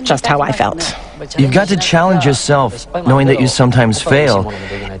 That's just how I felt. You've got to challenge yourself, knowing that you sometimes fail.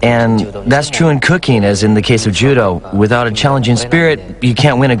 And that's true in cooking, as in the case of judo. Without a challenging spirit, you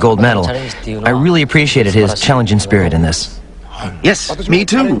can't win a gold medal. I really appreciated his challenging spirit in this. Yes, me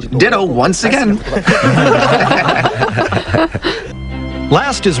too. Ditto once again.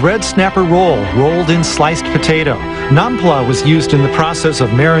 Last is red snapper roll, rolled in sliced potato. Nampla was used in the process of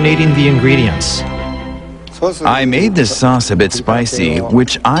marinating the ingredients. I made this sauce a bit spicy,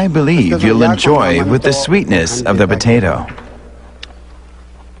 which I believe you'll enjoy with the sweetness of the potato.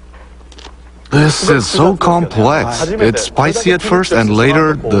 This is so complex. It's spicy at first, and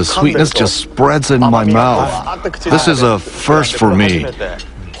later the sweetness just spreads in my mouth. This is a first for me.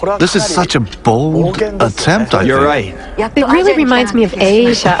 This is such a bold attempt, I think. You're right. It really reminds me of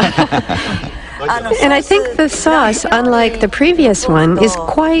Asia. And I think the sauce, unlike the previous one, is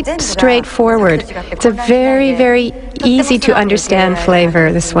quite straightforward. It's a very, very easy to understand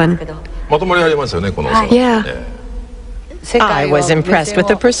flavor, this one. Yeah. I was impressed with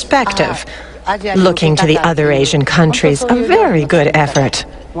the perspective. Looking to the other Asian countries, a very good effort.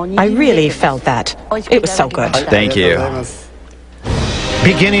 I really felt that. It was so good. Thank you.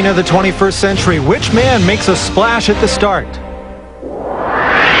 Beginning of the 21st century, which man makes a splash at the start?21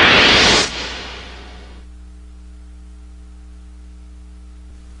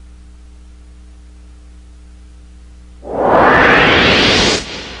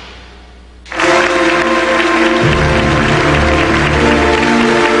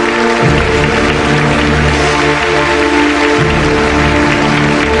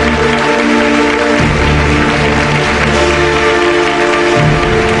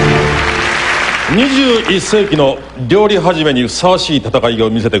世紀の料理始めにふさわしい戦いを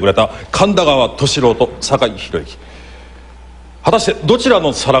見せてくれた神田川俊郎と酒井宏之。果たしてどちら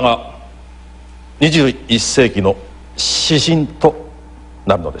の皿が21世紀の指針と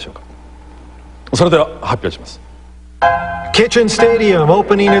なるのでしょうか。それでは発表します。Kitchen Stadium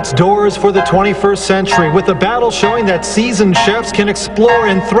opening its doors for the 21st century with a battle showing that seasoned chefs can explore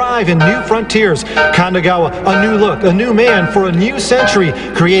and thrive in new frontiers. Kandagawa, a new look, a new man for a new century,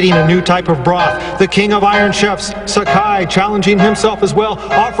 creating a new type of broth. The king of iron chefs, Sakai, challenging himself as well,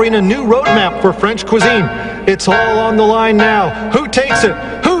 offering a new roadmap for French cuisine. It's all on the line now. Who takes it?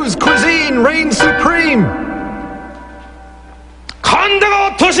 Whose cuisine reigns supreme?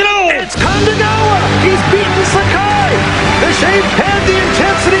 Kandagawa Toshiro! It's Kandagawa! He's beaten Sakai! The shaved head, the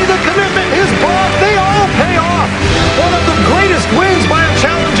intensity, the commitment, his broth, they all pay off! One of the greatest wins by a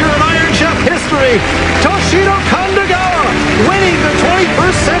challenger in Iron Chef history! Toshiro Kandagawa winning the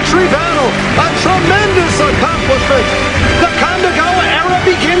 21st-century battle. A tremendous accomplishment. The Kandagawa era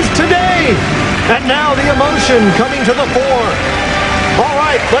begins today. And now the emotion coming to the fore. All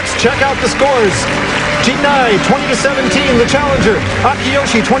right, let's check out the scores. Jinai, 20-17, the challenger.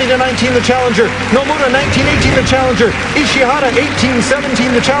 Akiyoshi, 20-19, the challenger. Nomura, 19-18, the challenger. Ishihara,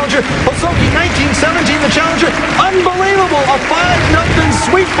 18-17, the challenger. Hosoki, 19-17, the challenger. Unbelievable! A 5-0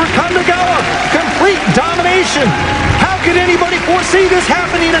 sweep for Kandagawa. Complete domination. How could anybody foresee this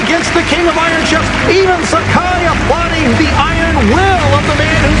happening against the king of Iron Chefs? Even Sakai applauding the iron will of the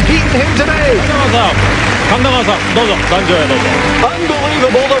man who's beaten him today.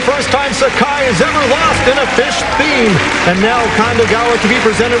 Unbelievable, the first time Sakai has ever lost in a fish theme. And now Kandagawa to be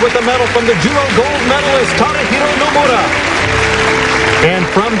presented with a medal from the judo gold medalist, Tadahiro Nomura. And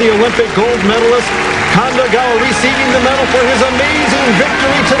from the Olympic gold medalist, Kandagawa receiving the medal for his amazing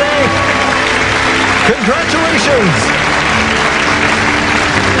victory today. Congratulations!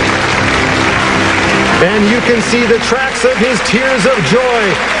 And you can see the tracks of his tears of joy.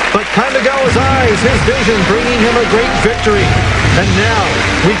 But Kandagawa's eyes, his vision, bringing him a great victory. And now,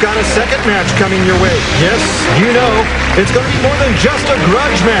 we've got a second match coming your way. Yes, you know, it's going to be more than just a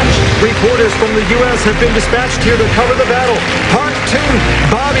grudge match. Reporters from the U.S. have been dispatched here to cover the battle. Part 2,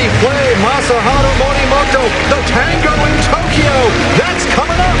 Bobby Flay, Masahiro Morimoto, the Tango in Tokyo. That's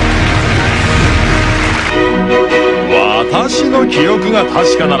coming up. 私の記憶が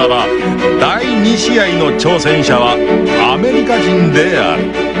確かならば第2試合の挑戦者はアメリカ人であ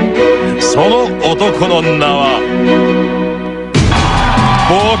る。その男の名は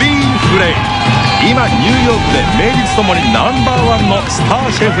ボビー・フレイ。今ニューヨークで名実ともにナンバー1のスタ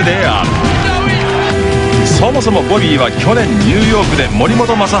ーシェフである。そもそもボビーは去年ニューヨークで森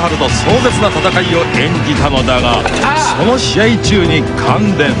本正治と壮絶な戦いを演じたのだが、その試合中に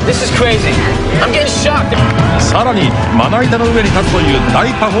感電。さらにまな板の上に立つという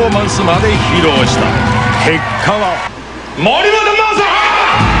大パフォーマンスまで披露した。結果は森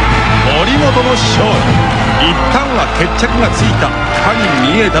本の勝利。一旦は決着がついたか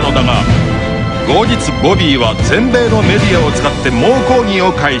に見えたのだが、後日ボビーは全米のメディアを使って猛抗議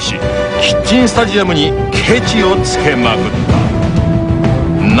を開始。キッチンスタジアムにケチをつけまくった。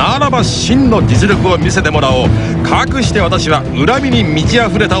ならば真の実力を見せてもらおう。かくして私は恨みに満ち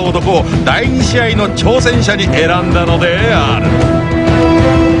溢れた男を第2試合の挑戦者に選んだのである。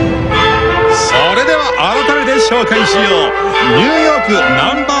それでは改めて紹介しよう。ニューヨーク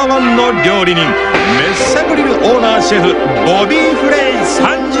ナンバー1の料理人、メッサグリルオーナーシェフボビー・フレイ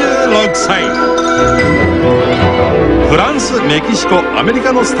36歳。フランス、メキシコ、アメリ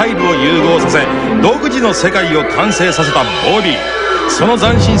カのスタイルを融合させ独自の世界を完成させたボビー。その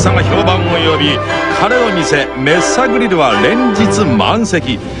斬新さが評判を呼び、彼の店メッサグリルは連日満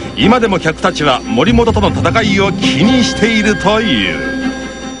席。今でも客たちは森本との戦いを気にしているという。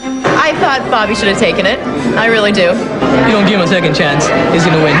I thought Bobby should have taken it. I really do. You don't give him a second chance. He's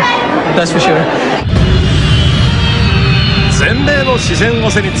gonna win. That's for sure. 全米の視線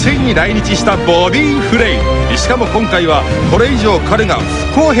を背についに来日したボビー・フレイ。しかも今回はこれ以上彼が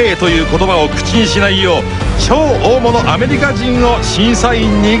不公平という言葉を口にしないよう超大物アメリカ人を審査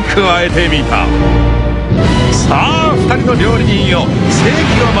員に加えてみた。さあ2人の料理人よ、世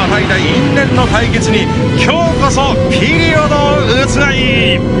紀をまたいだ因縁の対決に今日こそピリオドを打つが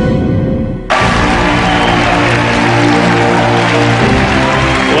いい。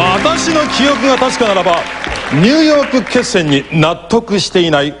私の記憶が確かならばニューヨーク決戦に納得して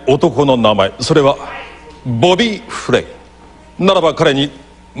いない男の名前、それはボビー・フレイならば彼に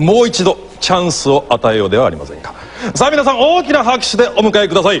もう一度チャンスを与えようではありませんか。さあ皆さん大きな拍手でお迎え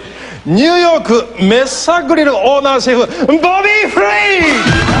ください。ニューヨークメッサグリルオーナーシェフボビー・フレイ。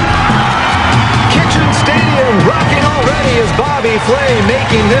 Kitchen Stadium rocking already as Bobby Flay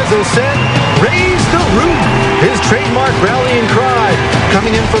making his ascent. Raise the roof, his trademark rallying cry.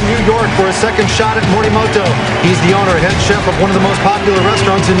 Coming in from New York for a second shot at Morimoto. He's the owner and head chef of one of the most popular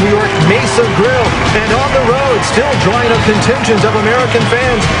restaurants in New York, Mesa Grill. And on the road, still drawing a contingent of American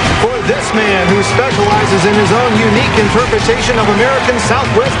fans for this man who specializes in his own unique interpretation of American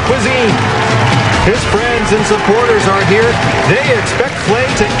Southwest cuisine. His friends and supporters are here. They expect Flay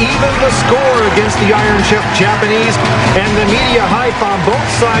to even the score against the Iron Chef Japanese. And the media hype on both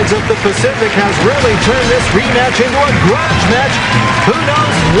sides of the Pacific has really turned this rematch into a grudge match. Who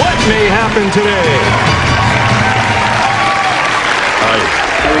knows what may happen today?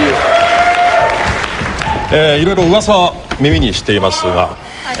 いろいろ噂は耳にしていますが、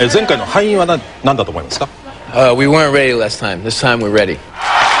前回の敗因は何だと思いますか？ We weren't ready last time. This time we're ready.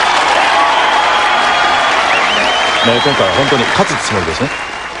 今回は本当に勝つつもりですね。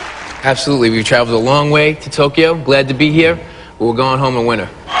 Absolutely. We've traveled a long way to Tokyo. Glad to be here. we're going home in winter.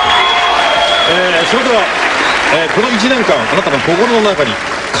 それでは、この1年間あなたの心の中に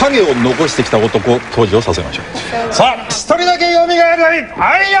影を残してきた男登場させましょう。さあ、一人だけ蘇る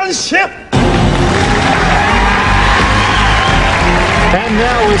アイアンシェフ。 And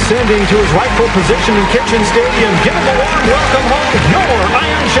now ascending to his rightful position in Kitchen Stadium, give him a warm welcome home, your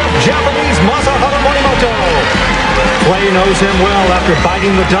Iron Chef Japanese Masaharu Morimoto. Clay knows him well after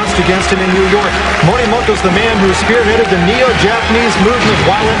biting the dust against him in New York. Morimoto's the man who spearheaded the neo-Japanese movement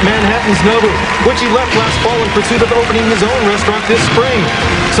while at Manhattan's Nobu, which he left last fall in pursuit of opening his own restaurant this spring.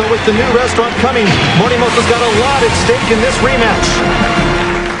 So with the new restaurant coming, Morimoto's got a lot at stake in this rematch.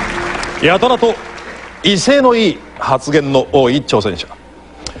 やたらと威勢のいい発言の多い挑戦者、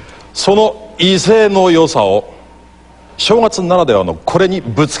その威勢の良さを正月ならではのこれに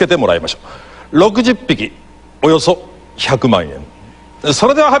ぶつけてもらいましょう。60匹およそ100万円。そ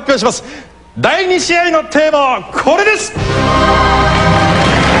れでは発表します。第2試合のテーマはこれです。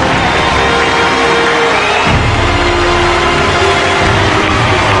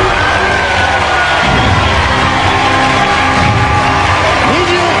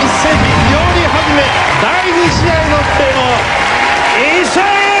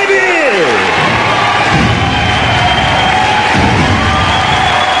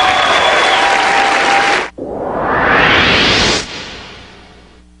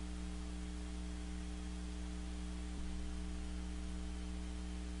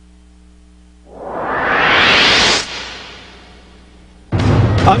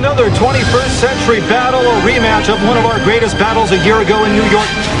Another 21st century battle, a rematch of one of our greatest battles a year ago in New York.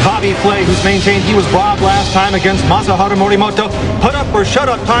 Bobby Flay, who's maintained he was robbed last time against Masaharu Morimoto. Put up or shut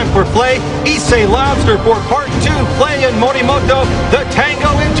up time for Flay. Issei Lobster for part 2. Flay and Morimoto, the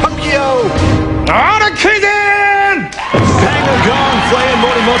tango in Tokyo. Tango gone, Flay and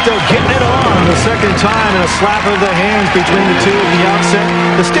Morimoto getting it on the second time, and a slap of the hands between the two at the outset.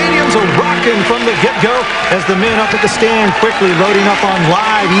 The stadiums are rocking from the get-go as the men up at the stand quickly loading up on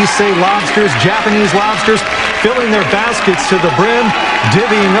live Issei lobsters, Japanese lobsters, filling their baskets to the brim,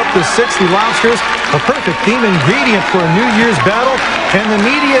 divvying up the 60 lobsters, a perfect theme ingredient for a New Year's battle, and the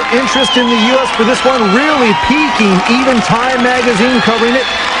media interest in the U.S. for this one really peaking, even Time magazine covering it.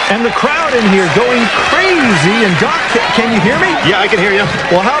 And the crowd in here going crazy. And Doc, can you hear me? Yeah, I can hear you.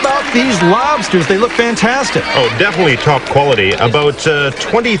 Well, how about these lobsters? They look fantastic. Oh, definitely top quality. About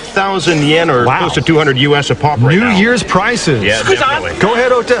 20,000 yen or close to 200 US a pop right now. New Year's prices. Yeah, definitely. Go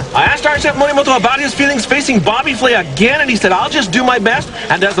ahead, Ota. I asked Iron Chef Morimoto about his feelings facing Bobby Flay again, and he said, I'll just do my best.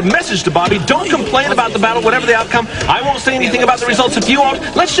 And as a message to Bobby, don't complain about the battle, whatever the outcome. I won't say anything about the results if you won't.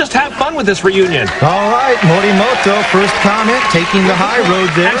 Let's just have fun with this reunion. All right, Morimoto, first comment, taking the high road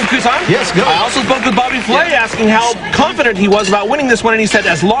there. Yes, go. I also spoke with Bobby Flay, asking how confident he was about winning this one, and he said,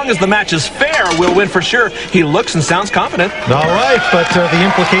 as long as the match is fair, we'll win for sure. He looks and sounds confident. All right, but the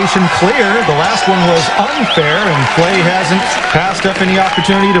implication clear. The last one was unfair, and Flay hasn't passed up any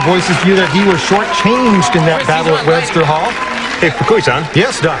opportunity to voice his view that he was shortchanged in that battle at Webster Hall. Hey, Fukui-san.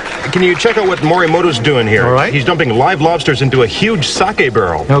 Yes, Doc. Can you check out what Morimoto's doing here? All right. He's dumping live lobsters into a huge sake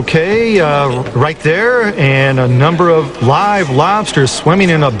barrel. Okay, right there, and a number of live lobsters swimming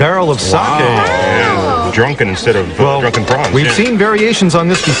in a barrel of sake. Wow. Drunken instead of drunken prawns. We've seen variations on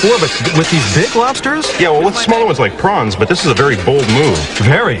this before, but with these big lobsters? Yeah, well, with smaller ones like prawns, but this is a very bold move.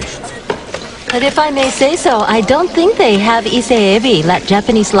 Very. But if I may say so, I don't think they have issei ebi, like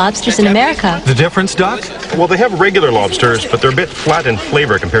Japanese lobsters in America. The difference, Doc? Well, they have regular lobsters, but they're a bit flat in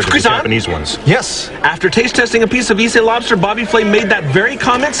flavor compared to the Japanese ones. Yes. After taste testing a piece of issei lobster, Bobby Flay made that very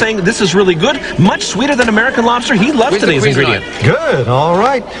comment, saying this is really good, much sweeter than American lobster. He loves today's ingredient. Good, all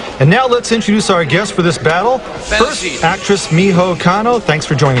right. And now let's introduce our guest for this battle. First, actress Miho Kano, thanks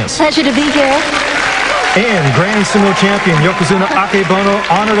for joining us. Pleasure to be here. And Grand Sumo Champion Yokozuna Akebono,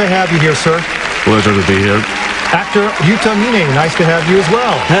 honor to have you here, sir. Pleasure to be here. Actor Yuta Mine, nice to have you as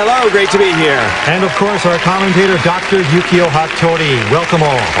well. Hello, great to be here. And of course, our commentator, Dr. Yukio Hattori. Welcome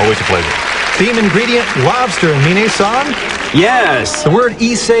all. Always a pleasure. Theme ingredient, lobster. Mine-san? Yes. The word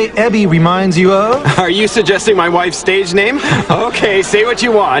issei ebi reminds you of? Are you suggesting my wife's stage name? Okay, say what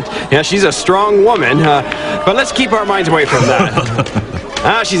you want. Yeah, she's a strong woman, but let's keep our minds away from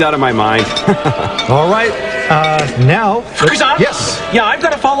that. She's out of my mind. All right. Now... Yes. Yeah, I've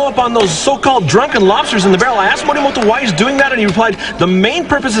got to follow up on those so-called drunken lobsters in the barrel. I asked Morimoto why he's doing that, and he replied, the main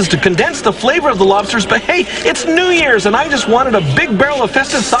purpose is to condense the flavor of the lobsters, but hey, it's New Year's, and I just wanted a big barrel of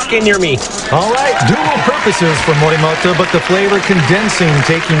festive sake near me. All right, dual purposes for Morimoto, but the flavor condensing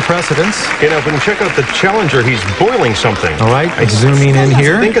taking precedence. You know, when you check out the challenger, he's boiling something. All right, zooming in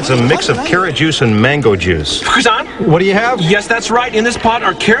here. I think it's a mix of carrot juice and mango juice. Fukusan? What do you have? Yes, that's right. In this pot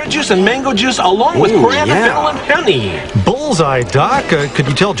are carrot juice and mango juice, along with coriander, fennel, and honey. Bull bullseye, Doc. Could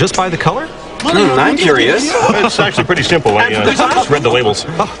you tell just by the color? I'm curious. It's actually pretty simple. I just read the labels.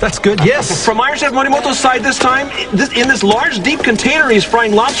 Oh, that's good. Yes. From Iron Chef Morimoto's side this time, in this large, deep container, he's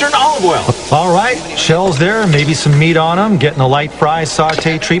frying lobster in olive oil. All right, shells there, maybe some meat on them, getting a light fry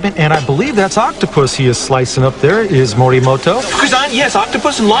saute treatment, and I believe that's octopus he is slicing up there, is Morimoto. Fukusan, yes,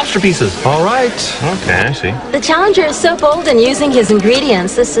 octopus and lobster pieces. All right. Okay, I see. The challenger is so bold in using his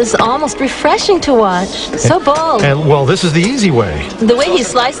ingredients. This is almost refreshing to watch. So bold. And, well, this is the easy way. The way he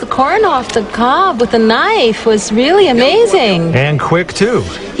sliced the corn off the cob with a knife was really amazing. And quick, too.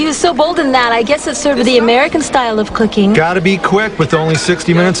 He was so bold in that. I guess it's sort of the American style of cooking. Gotta be quick with only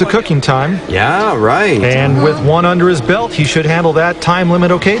 60 minutes of cooking time. Yeah, right. And with one under his belt, he should handle that time limit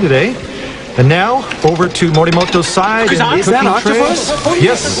okay today. And now, over to Morimoto's side. Is that octopus?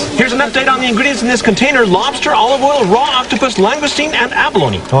 Yes. Here's an update on the ingredients in this container. Lobster, olive oil, raw octopus, langoustine, and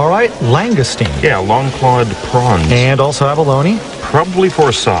abalone. All right, langoustine. Yeah, long-clawed prawns. And also abalone. Probably for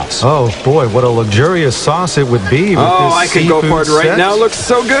a sauce. Oh, boy, what a luxurious sauce it would be with this I could go for it right set. now. Looks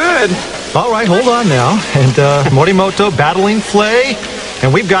so good. All right, hold on now. And Morimoto battling Flay.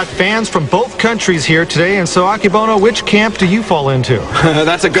 And we've got fans from both countries here today. And so, Akibono, which camp do you fall into?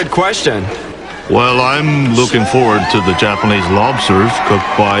 That's a good question. Well, I'm looking forward to the Japanese lobsters cooked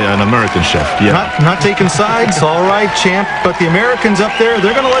by an American chef. Yeah. Not taking sides. All right, champ. But the Americans up there,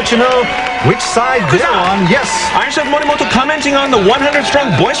 they're going to let you know which side they're on. Yes. Iron Chef Morimoto commenting on the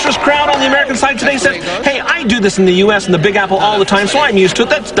 100-strong boisterous crowd on the American side today said, "Hey, I do this in the U.S. and the Big Apple all the time, so I'm used to it.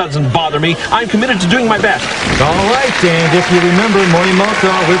 That doesn't bother me. I'm committed to doing my best." All right, and if you remember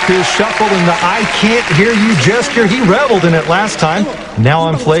Morimoto with his shuffle and the I can't hear you gesture, he reveled in it last time. Now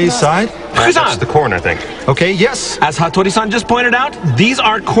on Flay's side. That's the corn, I think. Okay, yes. As Hattori-san just pointed out, these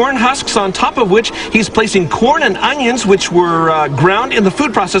are corn husks on top of which he's placing corn and onions, which were ground in the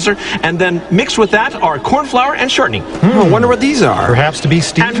food processor, and then mixed with that are corn flour and shortening. I wonder what these are. Perhaps to be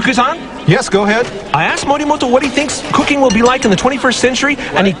steamed. And Fukusan? Yes, go ahead. I asked Morimoto what he thinks cooking will be like in the 21st century,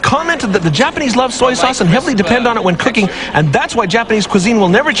 and he commented that the Japanese love soy sauce and heavily depend on it when cooking, and that's why Japanese cuisine will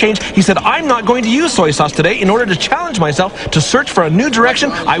never change. He said, "I'm not going to use soy sauce today in order to challenge myself to search for a new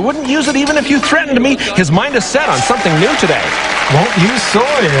direction. I wouldn't use it even if you threatened me." His mind is set on something new today. Won't use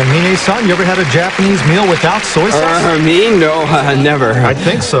soy. Mine-san, you ever had a Japanese meal without soy sauce? Me? No, never. I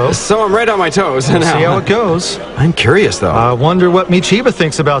think so. So I'm right on my toes. We'll see how it goes. I'm curious, though. I wonder what Michiba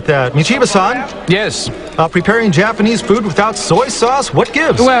thinks about that. Michiba-san? Yes. Preparing Japanese food without soy sauce, what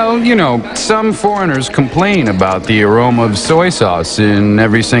gives? Well, you know, some foreigners complain about the aroma of soy sauce in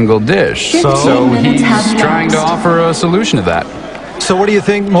every single dish. So he's trying to offer a solution to that. So what do you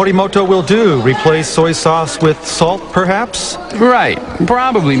think Morimoto will do? Replace soy sauce with salt, perhaps? Right.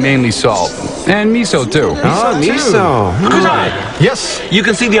 Probably mainly salt. And miso, too. Oh, miso. Yes. You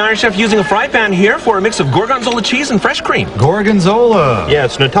can see the Iron Chef using a fry pan here for a mix of gorgonzola cheese and fresh cream. Gorgonzola. Yeah,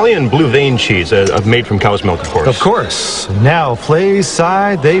 it's an Italian blue vein cheese made from cow's milk, of course. Of course. Now, Flay's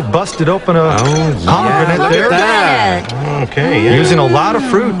side, they've busted open a pomegranate there. Okay, yeah. Using a lot of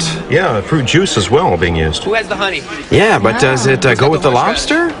fruit. Yeah, fruit juice as well being used. Who has the honey? Yeah, but does it go with the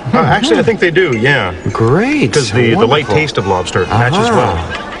lobster? Actually, I think they do, yeah. Great. Because the light taste of lobster matches well.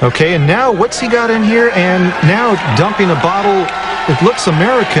 Okay, and now what's he got in here? And now dumping a bottle, it looks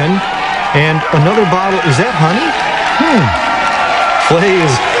American, and another bottle, is that honey? Flay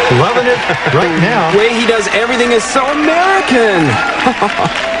is loving it right now. The way he does everything is so American.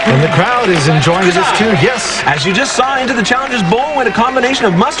 And the crowd is enjoying this too, yes. As you just saw, into the challenger's bowl went a combination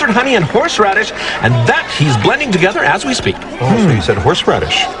of mustard, honey, and horseradish, and that he's blending together as we speak. Oh, so you said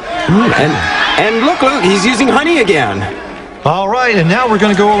horseradish. And look, he's using honey again. All right, and now we're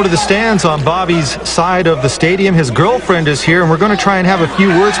going to go over to the stands on Bobby's side of the stadium. His girlfriend is here, and we're going to try and have a few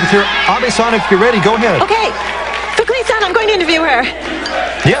words with her. Abe-san, if you're ready, go ahead. Okay. Fukui-san, I'm going to interview her.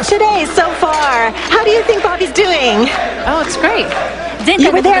 Yes. Today, so far. How do you think Bobby's doing? Oh, it's great.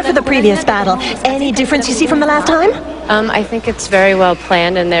 You were there for the previous battle. Any difference you see from the last time? I think it's very well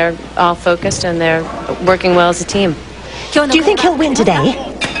planned, and they're all focused, and they're working well as a team. Do you think he'll win today?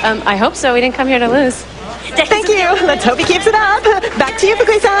 I hope so. We didn't come here to lose. Thank you. Let's hope he keeps it up. Back to you,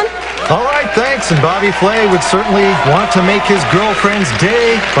 Fukui-san. All right, thanks. And Bobby Flay would certainly want to make his girlfriend's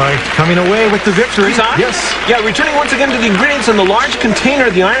day by coming away with the victory. Yes. Yeah, returning once again to the ingredients in the large container,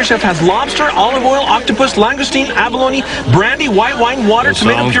 the Iron Chef has lobster, olive oil, octopus, langoustine, abalone, brandy, white wine, water,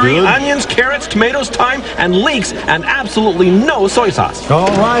 tomato puree, onions, carrots, tomatoes, thyme, and leeks, and absolutely no soy sauce.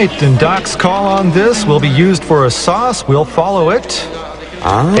 All right, and Doc's call on this will be used for a sauce. We'll follow it.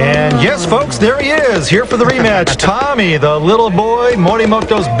 And yes, folks, there he is, here for the rematch. Tommy, the little boy,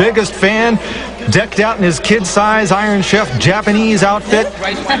 Morimoto's biggest fan. decked out in his kid-size Iron Chef Japanese outfit.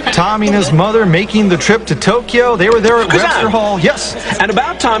 Tommy and his mother making the trip to Tokyo. They were there at Webster Hall. Yes. And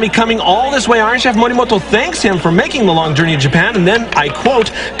about Tommy coming all this way, Iron Chef Morimoto thanks him for making the long journey to Japan. And then, I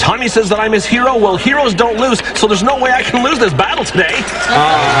quote, Tommy says that I'm his hero. Well, heroes don't lose, so there's no way I can lose this battle today.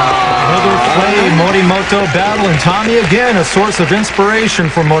 Another play, Morimoto battle, and Tommy again, a source of inspiration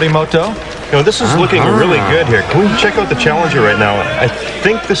for Morimoto. You know, this is looking really good here. Can we check out the challenger right now? I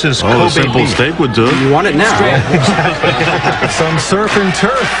think this is Kobe simple beef. steak would do it. You want it now. Some surf and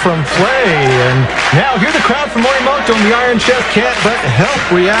turf from play, and now here the crowd from Morimoto, and the Iron Chef can't but help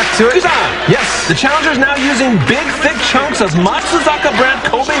react to it. Yes. The challenger's now using big, thick chunks of Matsuzaka brand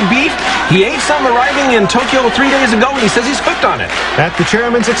Kobe beef. He ate some arriving in Tokyo 3 days ago, and he says he's hooked on it. At the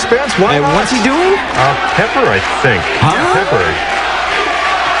chairman's expense, why And not? what's he doing? Pepper, I think. Yeah, pepper.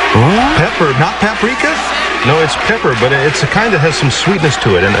 Pepper, not paprika? No, it's pepper, but it kind of has some sweetness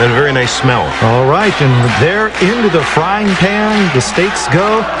to it and a very nice smell. All right, and there into the frying pan, the steaks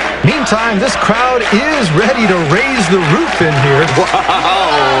go. Meantime, this crowd is ready to raise the roof in here.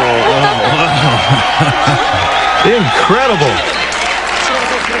 Incredible.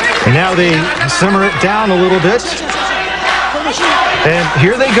 And now they simmer it down a little bit. And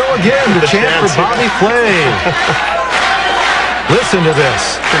here they go again, the chant for Bobby Flay. Listen to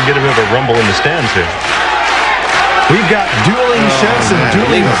this. Get a bit of a rumble in the stands here. We've got dueling chefs and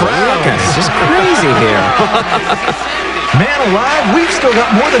dueling crowds. It's just crazy here. Man alive, we've still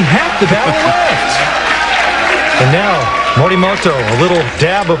got more than half the battle left. And now, Morimoto, a little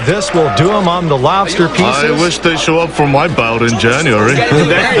dab of this will do him on the lobster pieces. I wish they show up for my bout in January.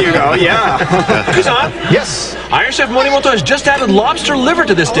 There you go, yeah. Kuzan? Yes. Iron Chef Morimoto has just added lobster liver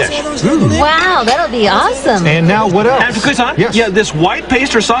to this dish. Wow, that'll be awesome. And now what else? And for Kuzan, Yes. yeah, this white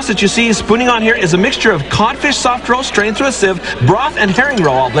paste or sauce that you see spooning on here is a mixture of codfish soft roll strained through a sieve, broth, and herring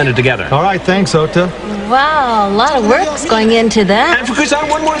roll all blended together. All right, thanks, Ota. Wow, a lot of work's going into that. And for Kuzan,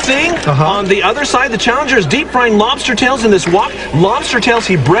 one more thing. On the other side, the challenger is deep frying lobster tails in this wok. Lobster tails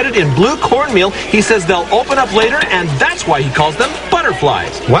he breaded in blue cornmeal. He says they'll open up later, and that's why he calls them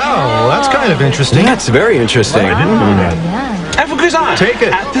butterflies. Wow, that's kind of interesting. That's very interesting. And for Kuzan, Take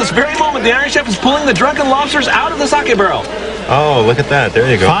it. at this very moment, the Iron Chef is pulling the drunken lobsters out of the sake barrel. Oh, look at that. There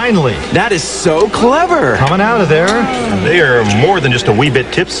you go. Finally. That is so clever. Coming out of there. They are more than just a wee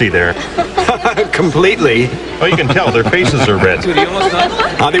bit tipsy there. Completely. Oh, you can tell. Their faces are red.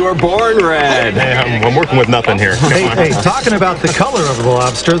 They were born red. Hey, I'm working with nothing here. Hey, talking about the color of the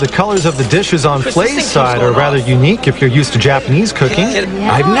lobster, the colors of the dishes on Flay's side are rather unique if you're used to Japanese cooking.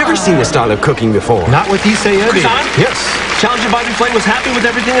 I've never seen this style of cooking before. Not with Issei Ebi. Kuzan? Yes. Challenger Bobby Flay was happy with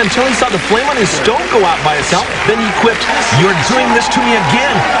everything until he saw the flame on his stove go out by itself. Then he quipped, "You're doing this to me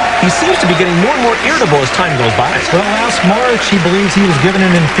again." He seems to be getting more and more irritable as time goes by. Well, last March, he believes he was given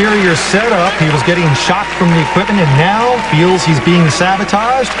an inferior setup. He was getting shocked from the equipment and now feels he's being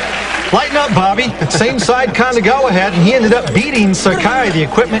sabotaged. Lighten up, Bobby. Same side kind of go ahead, and he ended up beating Sakai. The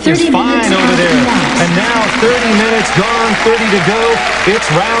equipment is fine over there. And now 30 minutes gone, 30 to go.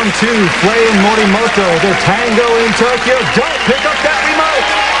 It's round two. Flay and Morimoto, their tango in Tokyo. Don't pick up that remote.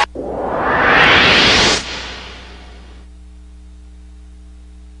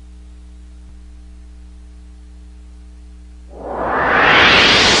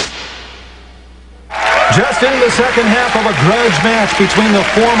 Just in the second half of a grudge match between the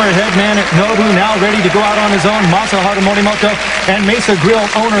former head man at Nobu, now ready to go out on his own, Masaharu Morimoto, and Mesa Grill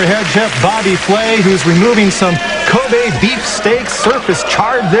owner head chef Bobby Flay, who's removing some Kobe beef steak. Surface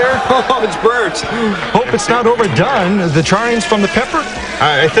charred there. Oh, it's burnt. Hope it's not overdone. The charring's from the pepper?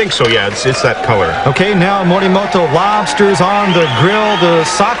 I think so, yeah. It's that color. Okay, now Morimoto lobsters on the grill, the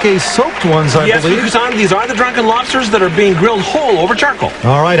sake-soaked ones, I Yes, believe. Kuzan, these are the drunken lobsters that are being grilled whole over charcoal.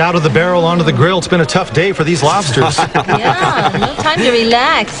 All right, out of the barrel onto the grill. It's been a tough day for these lobsters. Yeah, no time to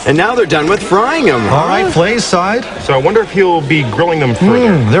relax. And now they're done with frying them. All right, Flay's side. So I wonder if he'll be grilling them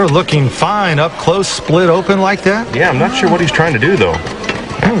further. They're looking fine up close, split open like that. Yeah, I'm not sure what he's trying to do, though.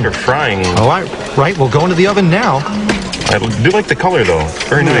 They're frying. All right, we'll go into the oven now. I do like the color, though.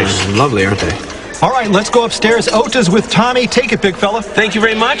 Very nice. Lovely, aren't they? All right, let's go upstairs. Ota's with Tommy. Take it, big fella. Thank you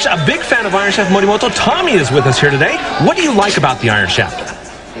very much. A big fan of Iron Chef Morimoto. Tommy is with us here today. What do you like about the Iron Chef?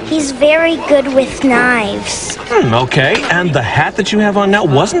 He's very good with knives. Okay, and the hat that you have on now,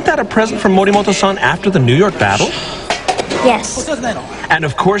 wasn't that a present from Morimoto-san after the New York battle? Yes. And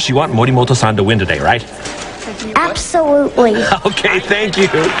of course you want Morimoto-san to win today, right? Absolutely. Okay, thank you.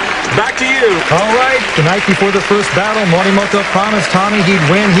 Back to you. All right, the night before the first battle, Morimoto promised Tommy he'd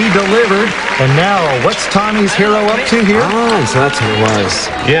win. He delivered. And now, what's Tommy's hero up to here? Oh, so that's what it was.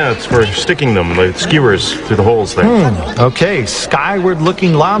 Yeah, it's for sticking them, the skewers, through the holes there. Okay,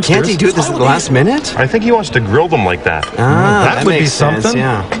 skyward-looking lobsters. Can't he do this at the last minute? I think he wants to grill them like that. that would be makes sense, something.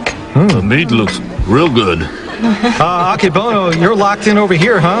 yeah. The meat looks real good. Akebono, you're locked in over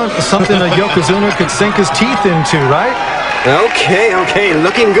here, huh? Something that Yokozuna could sink his teeth into, right? Okay,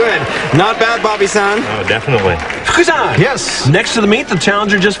 looking good. Not bad, Bobby-san. Oh, definitely. Fukusan! Yes. Next to the meat, the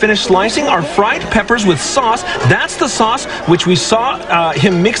challenger just finished slicing are fried peppers with sauce. That's the sauce which we saw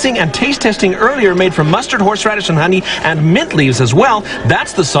him mixing and taste testing earlier, made from mustard, horseradish, and honey, and mint leaves as well.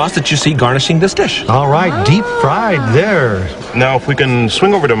 That's the sauce that you see garnishing this dish. All right, deep fried there. Now, if we can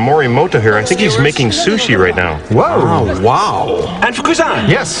swing over to Morimoto here, I think he's making sushi right now. Whoa. Oh, wow. And Fukusan.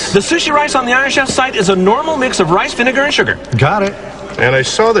 Yes. The sushi rice on the Iron Chef site is a normal mix of rice, vinegar, and sugar. Got it. And I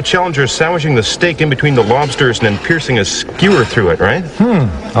saw the challenger sandwiching the steak in between the lobsters and then piercing a skewer through it, right?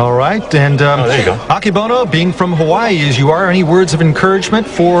 All right, and there you go. Akebono, being from Hawaii as you are, any words of encouragement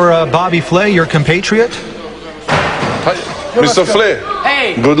for Bobby Flay, your compatriot? Hi, Mr. Flay.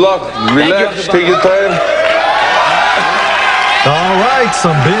 Hey. Good luck. Relax. Take your time. All right,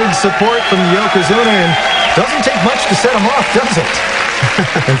 some big support from Yokozuna, and doesn't take much to set him off, does it?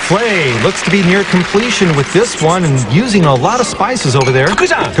 And Flay looks to be near completion with this one and using a lot of spices over there.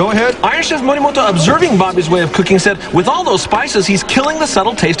 Fukusan. Go ahead. Iron Chef Morimoto, observing Bobby's way of cooking, said, with all those spices, he's killing the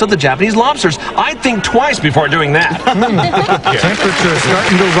subtle taste of the Japanese lobsters. I'd think twice before doing that. Temperature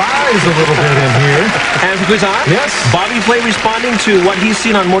starting to rise a little bit in here. And Fukusan? Yes? Bobby Flay, responding to what he's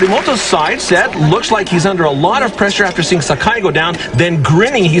seen on Morimoto's side, said, looks like he's under a lot of pressure after seeing Sakai go down. Then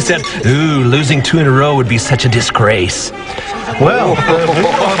grinning, he said, ooh, losing 2 in a row would be such a disgrace. Well,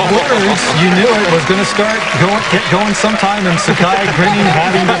 words, you knew it was going to get going sometime, and Sakai grinning,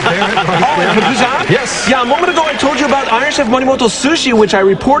 having to bear it right there. Yes. Yeah, a moment ago I told you about Iron Chef Morimoto's sushi, which I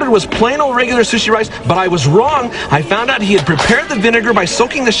reported was plain old regular sushi rice, but I was wrong. I found out he had prepared the vinegar by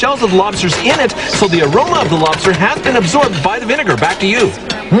soaking the shells of the lobsters in it, so the aroma of the lobster has been absorbed by the vinegar. Back to you.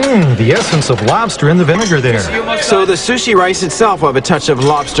 The essence of lobster in the vinegar there. So the sushi rice itself will have a touch of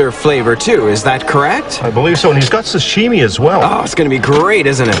lobster flavor too, is that correct? I believe so, and he's got sashimi as well. Oh, it's going to be great,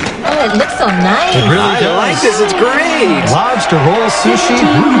 isn't it? Oh, it looks so nice. It really does. I like this, it's great. Lobster roll sushi.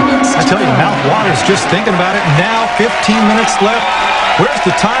 I tell you, mouth waters just thinking about it. Now 15 minutes left. Where's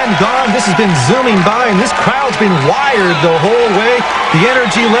the time gone? This has been zooming by, and this crowd's been wired the whole way. The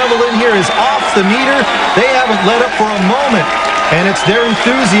energy level in here is off the meter. They haven't let up for a moment. And it's their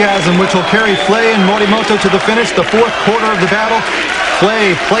enthusiasm which will carry Flay and Morimoto to the finish, the fourth quarter of the battle.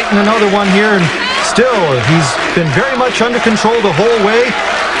 Flay plating another one here, and still, he's been very much under control the whole way,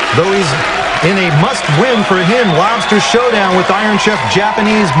 though he's in a must-win for him lobster showdown with Iron Chef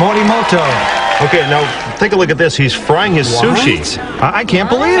Japanese Morimoto. Okay, now take a look at this. He's frying his sushi. I can't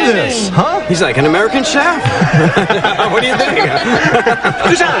believe this, huh? He's like an American chef. What do you think?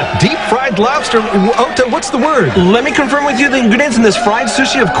 Deep fried lobster. Ota, what's the word? Let me confirm with you the ingredients in this fried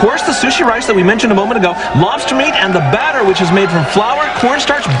sushi. Of course, the sushi rice that we mentioned a moment ago, lobster meat, and the batter, which is made from flour,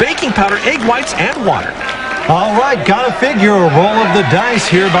 cornstarch, baking powder, egg whites, and water. All right, gotta figure a roll of the dice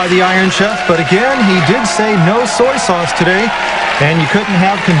here by the Iron Chef, but again, he did say no soy sauce today, and you couldn't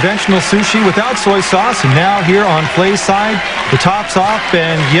have conventional sushi without soy sauce. And now here on Flay's side, the top's off,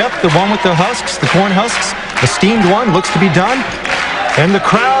 and yep, the one with the husks, the corn husks, the steamed one, looks to be done. And the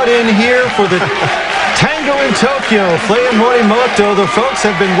crowd in here for the Tango in Tokyo, Flay and Morimoto, the folks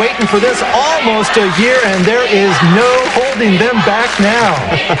have been waiting for this almost a year, and there is no holding them back now.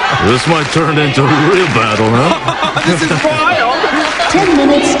 This might turn into a real battle, huh? This is wild. 10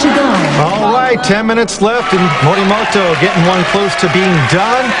 minutes to go. All right, 10 minutes left, and Morimoto getting one close to being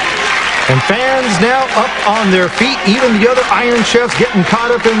done. And fans now up on their feet. Even the other Iron Chefs getting caught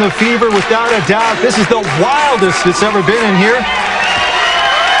up in the fever without a doubt. This is the wildest it's ever been in here.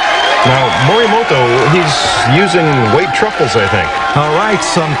 Now, Morimoto, he's using white truffles, I think. All right,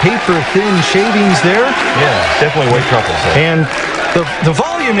 some paper-thin shavings there. Yeah, definitely white truffles. And the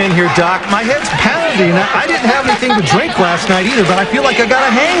volume in here, Doc, my head's pounding. I didn't have anything to drink last night either, but I feel like I got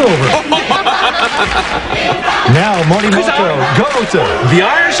a hangover. Now, Morimoto, go to. The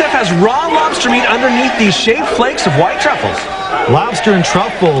Iron Chef has raw lobster meat underneath these shaved flakes of white truffles. Lobster and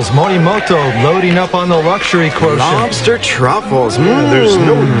truffles. Morimoto loading up on the luxury quotient. Lobster truffles. There's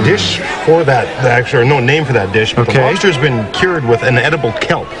no dish for that, actually, or no name for that dish, but the lobster's been cured with an edible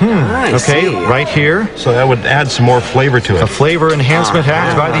kelp. Okay, right here. So that would add some more flavor to it. A flavor enhancement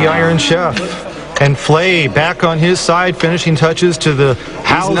hack by the Iron Chef. And Flay back on his side, finishing touches to the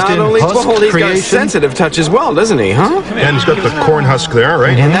housed not in only husk bold, he's got a creation. sensitive touch as well, doesn't he, huh? And he's got the corn husk there,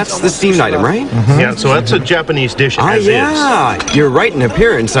 right? And that's the steamed item, right? Yeah, so that's a Japanese dish as is. You're right in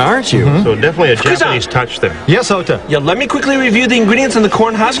appearance, aren't you? So definitely a Japanese touch there. Yes, Ota. Yeah, let me quickly review the ingredients in the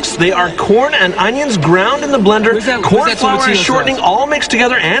corn husks. They are corn and onions ground in the blender, corn flour and shortening all mixed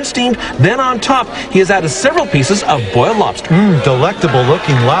together and steamed. Then on top, he has added several pieces of boiled lobster. Delectable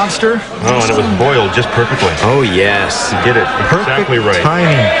looking lobster. Oh, and it was boiled just perfectly. Oh, yes. He did it exactly right. Timing.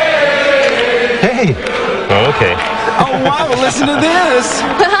 Hey. Oh, okay. Oh, wow, listen to this.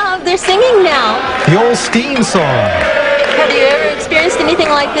 Wow, they're singing now. The old steam song. Have you ever experienced anything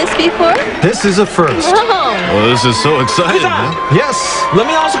like this before? This is a first. Oh. Well, this is so exciting, man. Yes. Let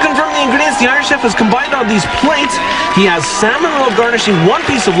me also confirm the ingredients the Iron Chef has combined on these plates. He has salmon roe garnishing one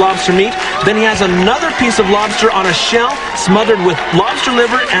piece of lobster meat. Then he has another piece of lobster on a shell smothered with lobster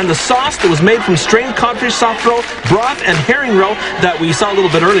liver and the sauce that was made from strained codfish soft roe, broth, and herring roe that we saw a little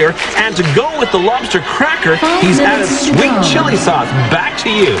bit earlier. And to go with the lobster cracker, he's added sweet chili sauce. Back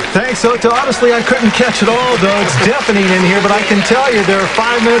to you. Thanks, Ota. Honestly, I couldn't catch it all, though. It's deafening in here, but I can tell you there are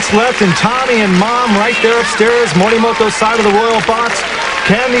 5 minutes left, and Tommy and Mom right there upstairs, Morimoto's side of the royal box.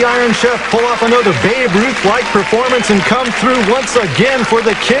 Can the Iron Chef pull off another Babe Ruth-like performance and come through once again for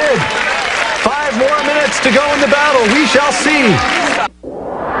the kid? 5 more minutes to go in the battle. We shall see.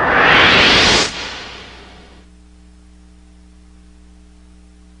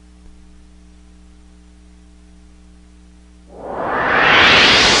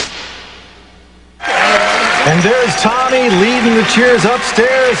 And there's Tommy leading the cheers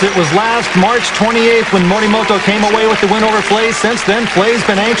upstairs. It was last March 28th when Morimoto came away with the win over Flay. Since then, Flay's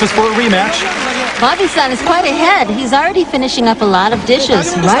been anxious for a rematch. Bobby-san is quite ahead. He's already finishing up a lot of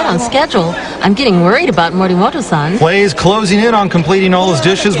dishes, right on schedule. I'm getting worried about Morimoto-san. Flay's closing in on completing all his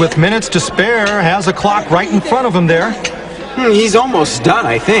dishes with minutes to spare. Has a clock right in front of him there. He's almost done,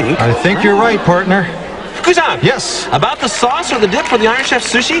 I think. I think you're right, partner. Fukusan. Yes. About the sauce or the dip for the Iron Chef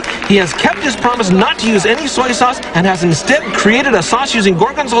sushi, he has kept his promise not to use any soy sauce and has instead created a sauce using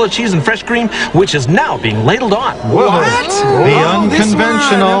gorgonzola cheese and fresh cream, which is now being ladled on. What? The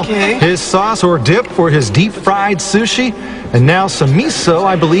unconventional. Okay. His sauce or dip for his deep-fried sushi. And now some miso,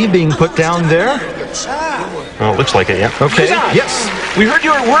 I believe, being put down there. Well, it looks like it, yeah. Okay, Fukusan, yes. We heard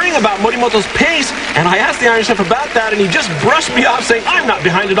you were worrying about Morimoto's pace, and I asked the Iron Chef about that, and he just brushed me off saying, I'm not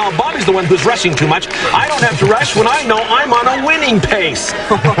behind at all. Bobby's the one who's rushing too much. I don't have to rush when I know I'm on a winning pace.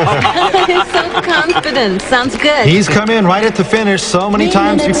 He's so confident. Sounds good. He's come in right at the finish so many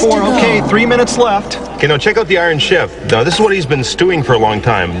times before. Okay, 3 minutes left. Okay, now check out the Iron Chef. Now, this is what he's been stewing for a long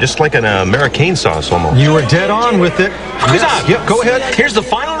time, just like an Americane sauce almost. You were dead on with it. Yes. Yep, go ahead. Here's the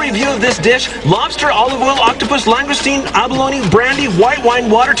final review of this dish. Lobster, olive oil, octopus, langoustine, abalone, brandy, white wine,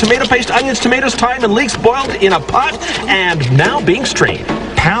 water, tomato paste, onions, tomatoes, thyme, and leeks boiled in a pot and now being strained.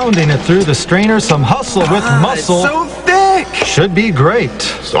 Pounding it through the strainer, some hustle with muscle. It's so thick. Should be great.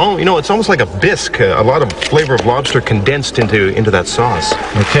 So, you know, it's almost like a bisque. A lot of flavor of lobster condensed into that sauce.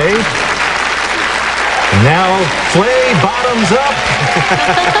 Okay. Now, Flay bottoms up.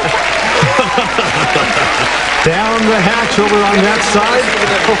 Down the hatch over on that side.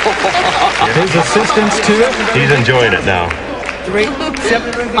 His assistants, too. He's enjoying it now.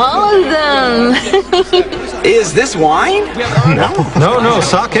 All of them. Is this wine? No,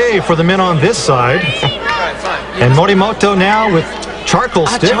 sake for the men on this side. And Morimoto now with charcoal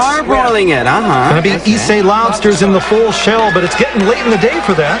sticks. Charbroiling it, Gonna be Issei lobsters in the full shell, but it's getting late in the day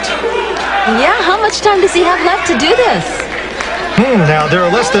for that. Yeah, how much time does he have left to do this? Now there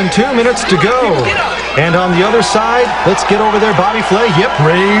are less than 2 minutes to go. And on the other side, let's get over there, Bobby Flay. Yep,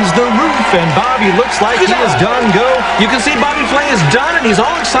 raise the roof, and Bobby looks like he is done. Go. You can see Bobby Flay is done, and he's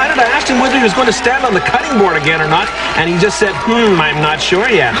all excited. I asked him whether he was going to stand on the cutting board again or not, and he just said, I'm not sure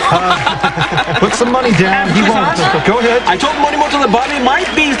yet. Put some money down. He won't. Go ahead. I told Morimoto that Bobby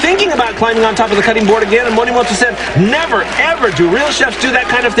might be thinking about climbing on top of the cutting board again, and Morimoto said, never, ever do real chefs do that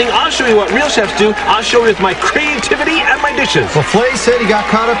kind of thing. I'll show you what real chefs do. I'll show you with my creativity and my dishes. Well, Flay said he got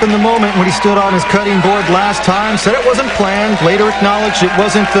caught up in the moment when he stood on his cutting board last time, said it wasn't planned, later acknowledged it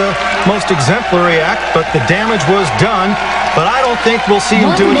wasn't the most exemplary act, but the damage was done. But I don't think we'll see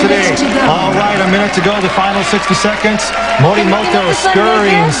him do it today. All right, a minute to go, the final 60 seconds. Morimoto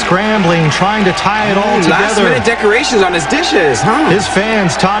scurrying, scrambling, trying to tie it all together. Last-minute decorations on his dishes, huh? His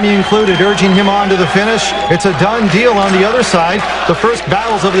fans, Tommy included, urging him on to the finish. It's a done deal on the other side. The first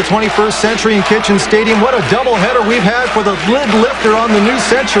battles of the 21st century in Kitchen Stadium. What a doubleheader we've had for the lid lifter on the new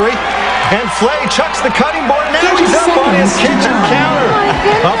century. And Flay chucks the cutting board. Now he's up on his kitchen counter.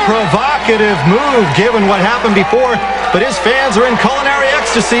 A provocative move given what happened before, but his fans are in culinary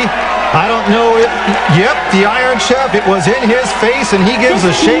ecstasy. I don't know it. Yep, the Iron Chef, it was in his face, and he gives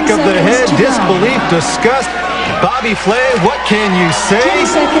a shake of the head, disbelief, disgust. Bobby Flay, what can you say? 10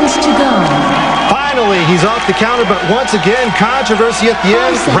 seconds to go. Finally, he's off the counter, but once again, controversy at the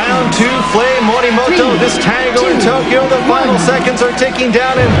end. Round 2, Flay Morimoto, this tango in Tokyo. The final seconds are ticking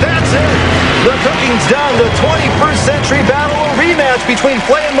down, and that's it. The cooking's done. The 21st Century Battle rematch between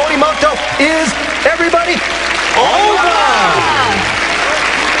Flay and Morimoto is, everybody, over!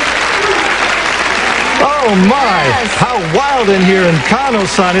 Oh my, how wild in here in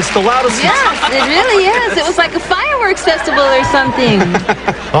Kano-san. It's the loudest. Yes, it really is. It was like a fireworks festival or something.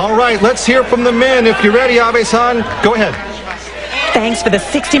 All right, let's hear from the men. If you're ready, Abe-san, go ahead. Thanks for the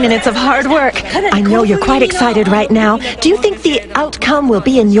 60 minutes of hard work. I know you're quite excited right now. Do you think the outcome will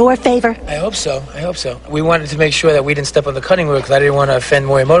be in your favor? I hope so. I hope so. We wanted to make sure that we didn't step on the cutting board because I didn't want to offend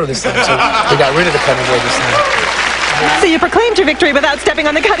Morimoto this time, so we got rid of the cutting board this time. So you proclaimed your victory without stepping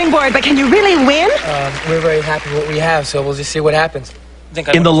on the cutting board, but can you really win? We're very happy with what we have, so we'll just see what happens.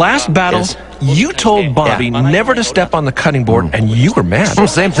 In the last battle, you told Bobby never to step on the cutting board, and you were mad.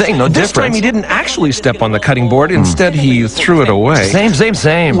 Same thing, no difference. This time he didn't actually step on the cutting board. Instead, he threw it away.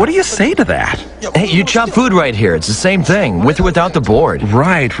 Same. What do you say to that? Hey, you chop food right here. It's the same thing, with or without the board.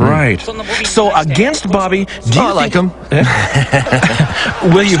 Right. So against Bobby, do you like him?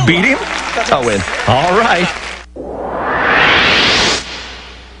 Will you beat him? I'll win. All right.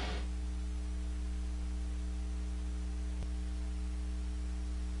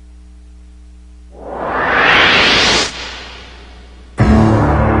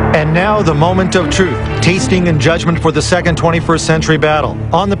 And now the moment of truth, tasting and judgment for the second 21st Century Battle.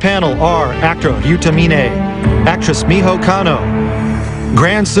 On the panel are actor Yuta Mine, actress Miho Kano,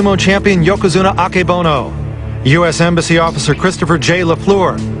 Grand Sumo Champion Yokozuna Akebono, U.S. Embassy Officer Christopher J.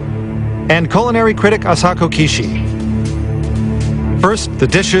 LaFleur, and culinary critic Asako Kishi. First, the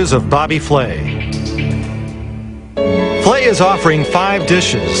dishes of Bobby Flay. Flay is offering 5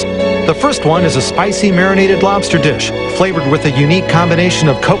 dishes. The first one is a spicy marinated lobster dish, flavored with a unique combination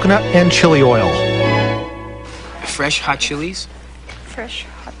of coconut and chili oil. Fresh hot chilies? Fresh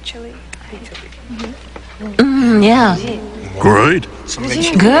hot chili. Yeah. Great.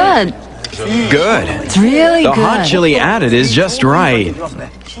 Good. Good. It's really The good. hot chili added is just right.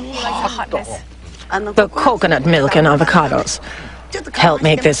 The coconut milk and avocados help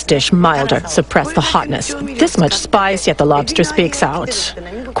make this dish milder, suppress the hotness. This much spice, yet the lobster speaks out.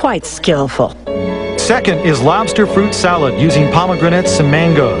 Quite skillful. Second is lobster fruit salad using pomegranates and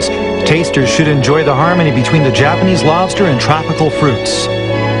mangoes. Tasters should enjoy the harmony between the Japanese lobster and tropical fruits.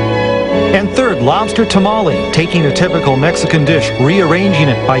 And third, lobster tamale, taking a typical Mexican dish, rearranging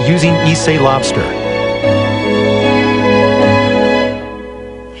it by using Issei lobster.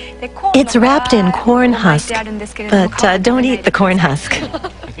 It's wrapped in corn husk, but don't eat the corn husk.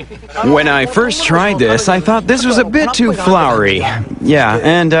 When I first tried this, I thought this was a bit too floury. Yeah,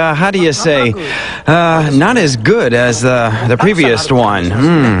 and how do you say? Not as good as the previous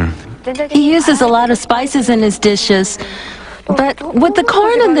one. He uses a lot of spices in his dishes. But with the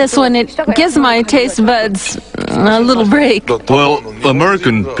corn in this one, it gives my taste buds a little break. Well,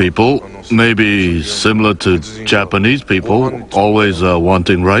 American people, maybe similar to Japanese people, always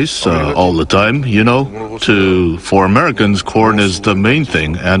wanting rice all the time, you know. For Americans, corn is the main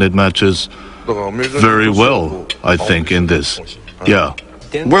thing, and it matches very well, I think, in this. Yeah.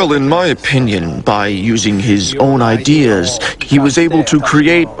 Well, in my opinion, by using his own ideas, he was able to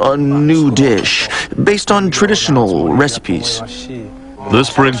create a new dish based on traditional recipes. This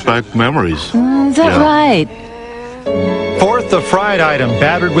brings back memories. Is that right? Fourth, the fried item,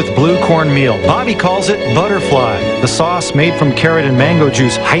 battered with blue cornmeal. Bobby calls it butterfly. The sauce made from carrot and mango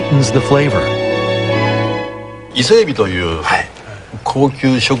juice heightens the flavor. 伊勢海老という高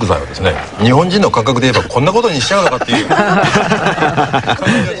級食材はですね、日本人の感覚で言えばこんなことにしちゃうのかっていう。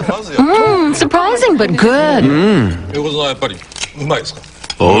Surprising but good. 横綱はやっぱりうまいですか?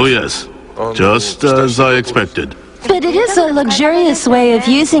 Oh yes, just as I expected. But it is a luxurious way of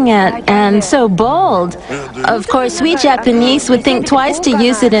using it, and so bold. Of course, we Japanese would think twice to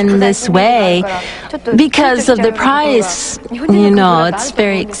use it in this way, because of the price. You know, it's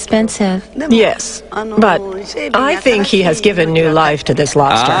very expensive. Yes, but I think he has given new life to this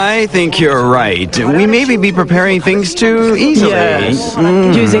lobster. I think you're right. We maybe be preparing things too easily. Yes,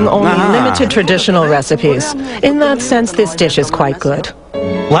 using only limited traditional recipes. In that sense, this dish is quite good.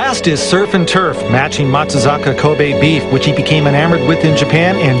 Last is surf and turf, matching Matsuzaka Kobe beef, which he became enamored with in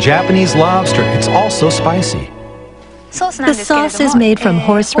Japan, and Japanese lobster. It's also spicy. The sauce is made from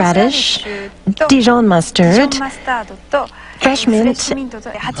horseradish, Dijon mustard, fresh mint,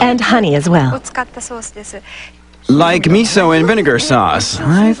 and honey as well. Like miso and vinegar sauce.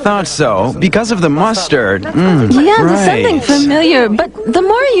 I thought so, because of the mustard. Yeah, there's something familiar, but the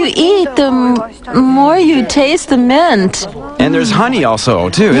more you eat, the more you taste the mint. And there's honey also,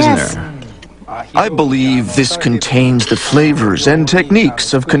 too, isn't there? I believe this contains the flavors and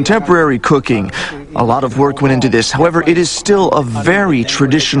techniques of contemporary cooking. A lot of work went into this. However, it is still a very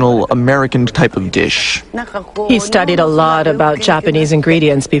traditional American type of dish. He studied a lot about Japanese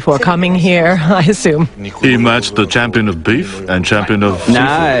ingredients before coming here, I assume. He matched the champion of beef and champion of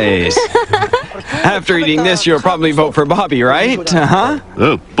Nice. After eating this, you'll probably vote for Bobby, right? Huh?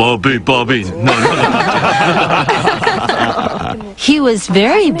 Bobby. No. He was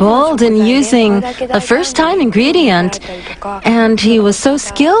very bold in using a first-time ingredient, and he was so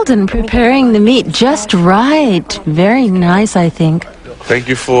skilled in preparing the meat just right. Very nice, I think. Thank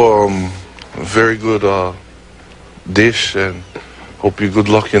you for a very good dish, and hope you good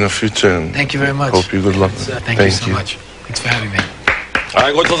luck in the future. And Thank you very much. Hope you good luck. Thank you so much. Thanks for having me.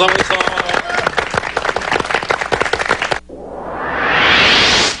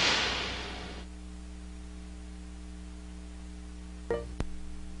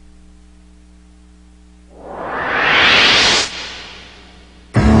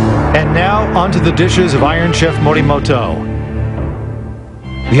 And now, onto the dishes of Iron Chef Morimoto.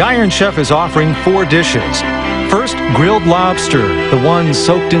 The Iron Chef is offering 4 dishes. First, grilled lobster, the one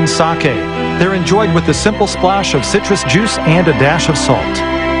soaked in sake. They're enjoyed with a simple splash of citrus juice and a dash of salt.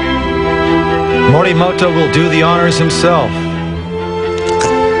 Morimoto will do the honors himself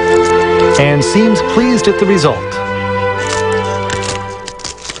and seems pleased at the result.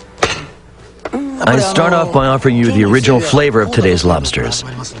 I start off by offering you the original flavor of today's lobsters.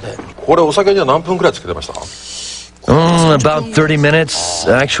 About 30 minutes.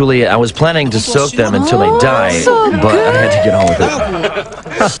 Actually, I was planning to soak them until they die, but I had to get on with it.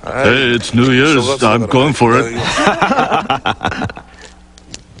 Hey, it's New Year's. I'm going for it.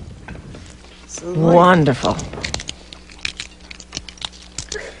 Wonderful.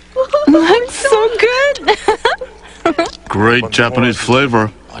 Looks so good. Great Japanese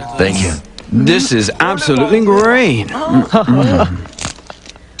flavor. Thank you. This is absolutely great.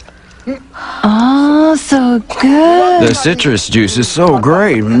 Oh, so good. The citrus juice is so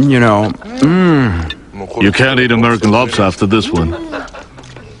great, you know. You can't eat American lobster after this one.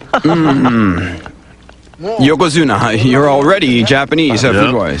 Yokozuna, you're already Japanese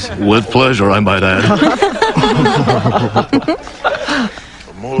food-wise. With pleasure, I might add.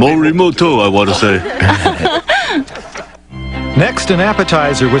 Morimoto, I want to say. Next, an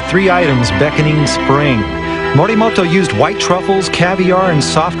appetizer with 3 items beckoning spring. Morimoto used white truffles, caviar, and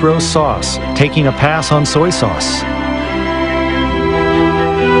soft roast sauce, taking a pass on soy sauce.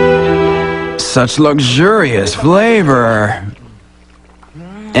 Such luxurious flavor.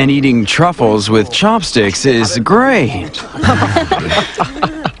 And eating truffles with chopsticks is great.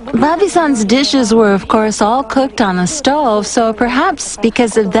 Bobby-san's dishes were, of course, all cooked on the stove, so perhaps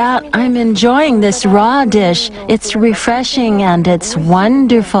because of that, I'm enjoying this raw dish. It's refreshing and it's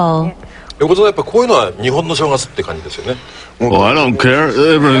wonderful. Well, I don't care.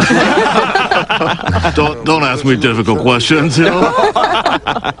 Don't ask me difficult questions, you know?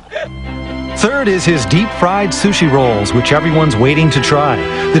 Third is his deep-fried sushi rolls, which everyone's waiting to try.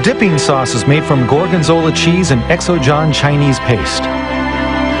 The dipping sauce is made from gorgonzola cheese and exojan Chinese paste.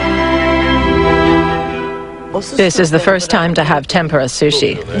 This is the first time to have tempura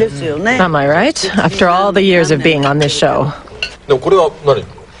sushi. Am I right? After all the years of being on this show.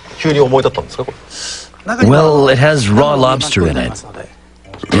 Well, it has raw lobster in it.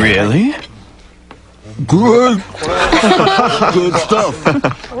 Really? Good. Good stuff.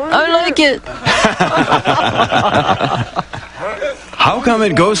 I like it. How come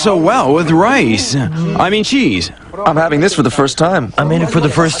it goes so well with rice? I mean cheese. I'm having this for the first time. I made it for the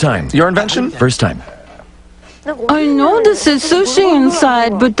first time. Your invention? First time. I know this is sushi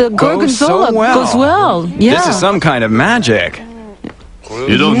inside, but the gorgonzola goes well. Yeah. This is some kind of magic.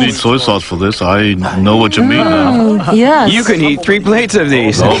 You don't need soy sauce for this. I know what you mean now. Yes. You can eat 3 plates of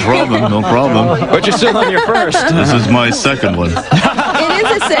these. No problem, no problem. But you're still on your first. This is my second one. It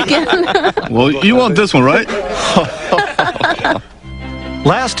is a second. Well, you want this one, right?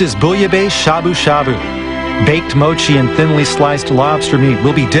 Last is bouillabaisse shabu shabu. Baked mochi and thinly sliced lobster meat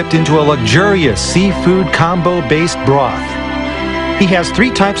will be dipped into a luxurious seafood combo-based broth. He has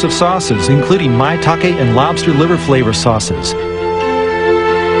 3 types of sauces, including maitake and lobster liver flavor sauces.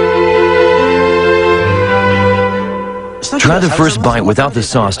 Try the first bite without the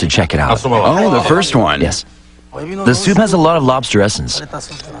sauce to check it out. Oh, the first one. Yes. The soup has a lot of lobster essence.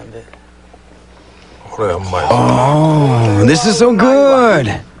 Oh, this is so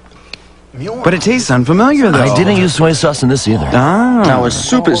good. But it tastes unfamiliar, though. I didn't use soy sauce in this either. Now, a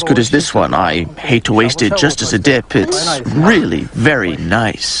soup as good as this one, I hate to waste it just as a dip. It's really very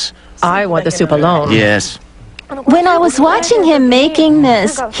nice. I want the soup alone. Yes. When I was watching him making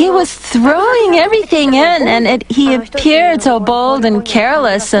this, he was throwing everything in, and he appeared so bold and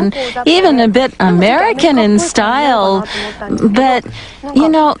careless and even a bit American in style. But, you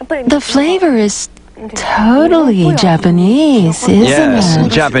know, the flavor is totally Japanese, isn't it? Yes,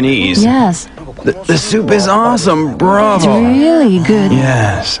 Japanese. Yes. The soup is awesome. Bravo. It's really good.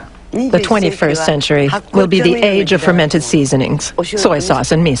 Yes. The 21st century will be the age of fermented seasonings, soy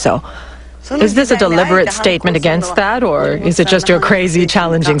sauce and miso. Is this a deliberate statement against that, or is it just your crazy,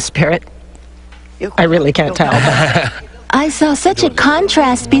 challenging spirit? I really can't tell. I saw such a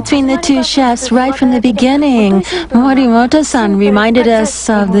contrast between the two chefs right from the beginning. Morimoto-san reminded us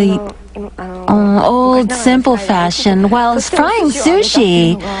of the old, simple fashion while frying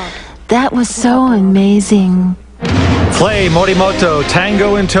sushi. That was so amazing. Flay, Morimoto,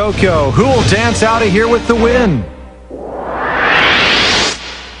 Tango in Tokyo. Who will dance out of here with the win?2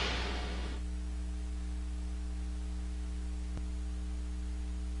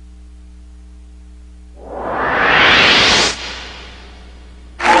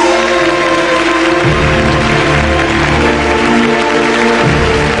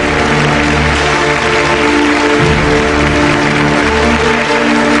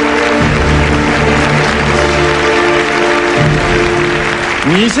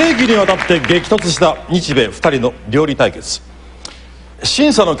世紀にわたって激突した日米2人の料理対決。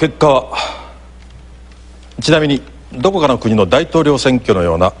審査の結果は、ちなみにどこかの国の大統領選挙の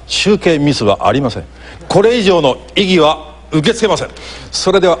ような集計ミスはありません。これ以上の異議は受け付けません。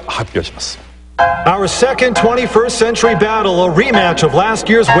それでは発表します。Our second 21st century battle, a rematch of last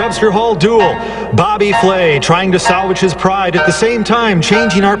year's Webster Hall duel. Bobby Flay trying to salvage his pride, at the same time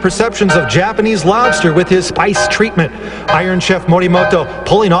changing our perceptions of Japanese lobster with his spice treatment. Iron Chef Morimoto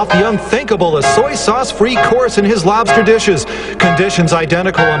pulling off the unthinkable, a soy sauce-free course in his lobster dishes. Conditions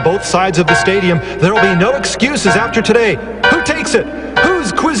identical on both sides of the stadium. There will be no excuses after today. Who takes it?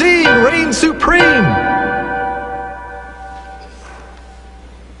 Whose cuisine reigns supreme?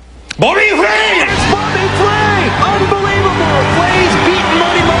 Bobby Flay! It's Bobby Flay! Unbelievable! Flay's beaten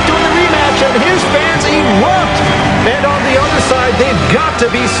Morimoto in the rematch, and his fans erupt! And on the other side, they've got to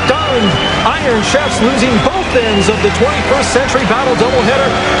be stunned. Iron Chefs losing both ends of the 21st century battle doubleheader.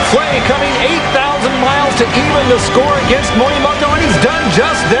 Flay coming 8,000 miles to even the score against Morimoto, and he's done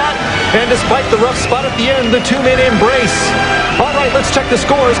just that. And despite the rough spot at the end, the two men embrace. All right, let's check the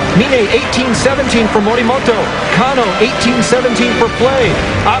scores. Mine 18-17 for Morimoto. Kano 18-17 for Flay.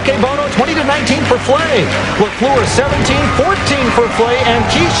 Akebono 20-19 for Flay. Lafleur 17-14 for Flay. And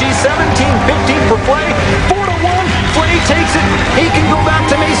Kishi 17-15 for Flay. 4-1. Flay takes it. He can go back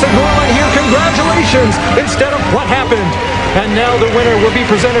to Mesa Gorman here. Congratulations. Instead of what happened. And now the winner will be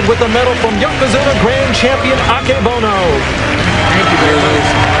presented with a medal from Yokozuna Grand Champion Akebono. Thank you very much.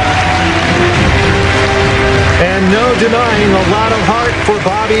 And no denying a lot of heart for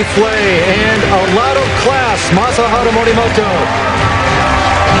Bobby Flay and a lot of class, Masaharu Morimoto.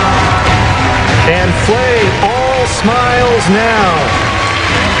 And Flay all smiles now,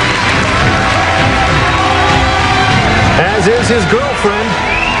 as is his girlfriend,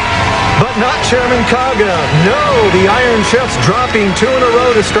 but not Chairman Kaga. No, the Iron Chefs dropping 2 in a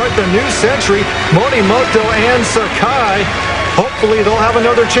row to start the new century, Morimoto and Sakai. Hopefully they'll have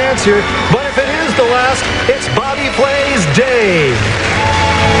another chance here, but if it is the last, it's Bobby Flay's day.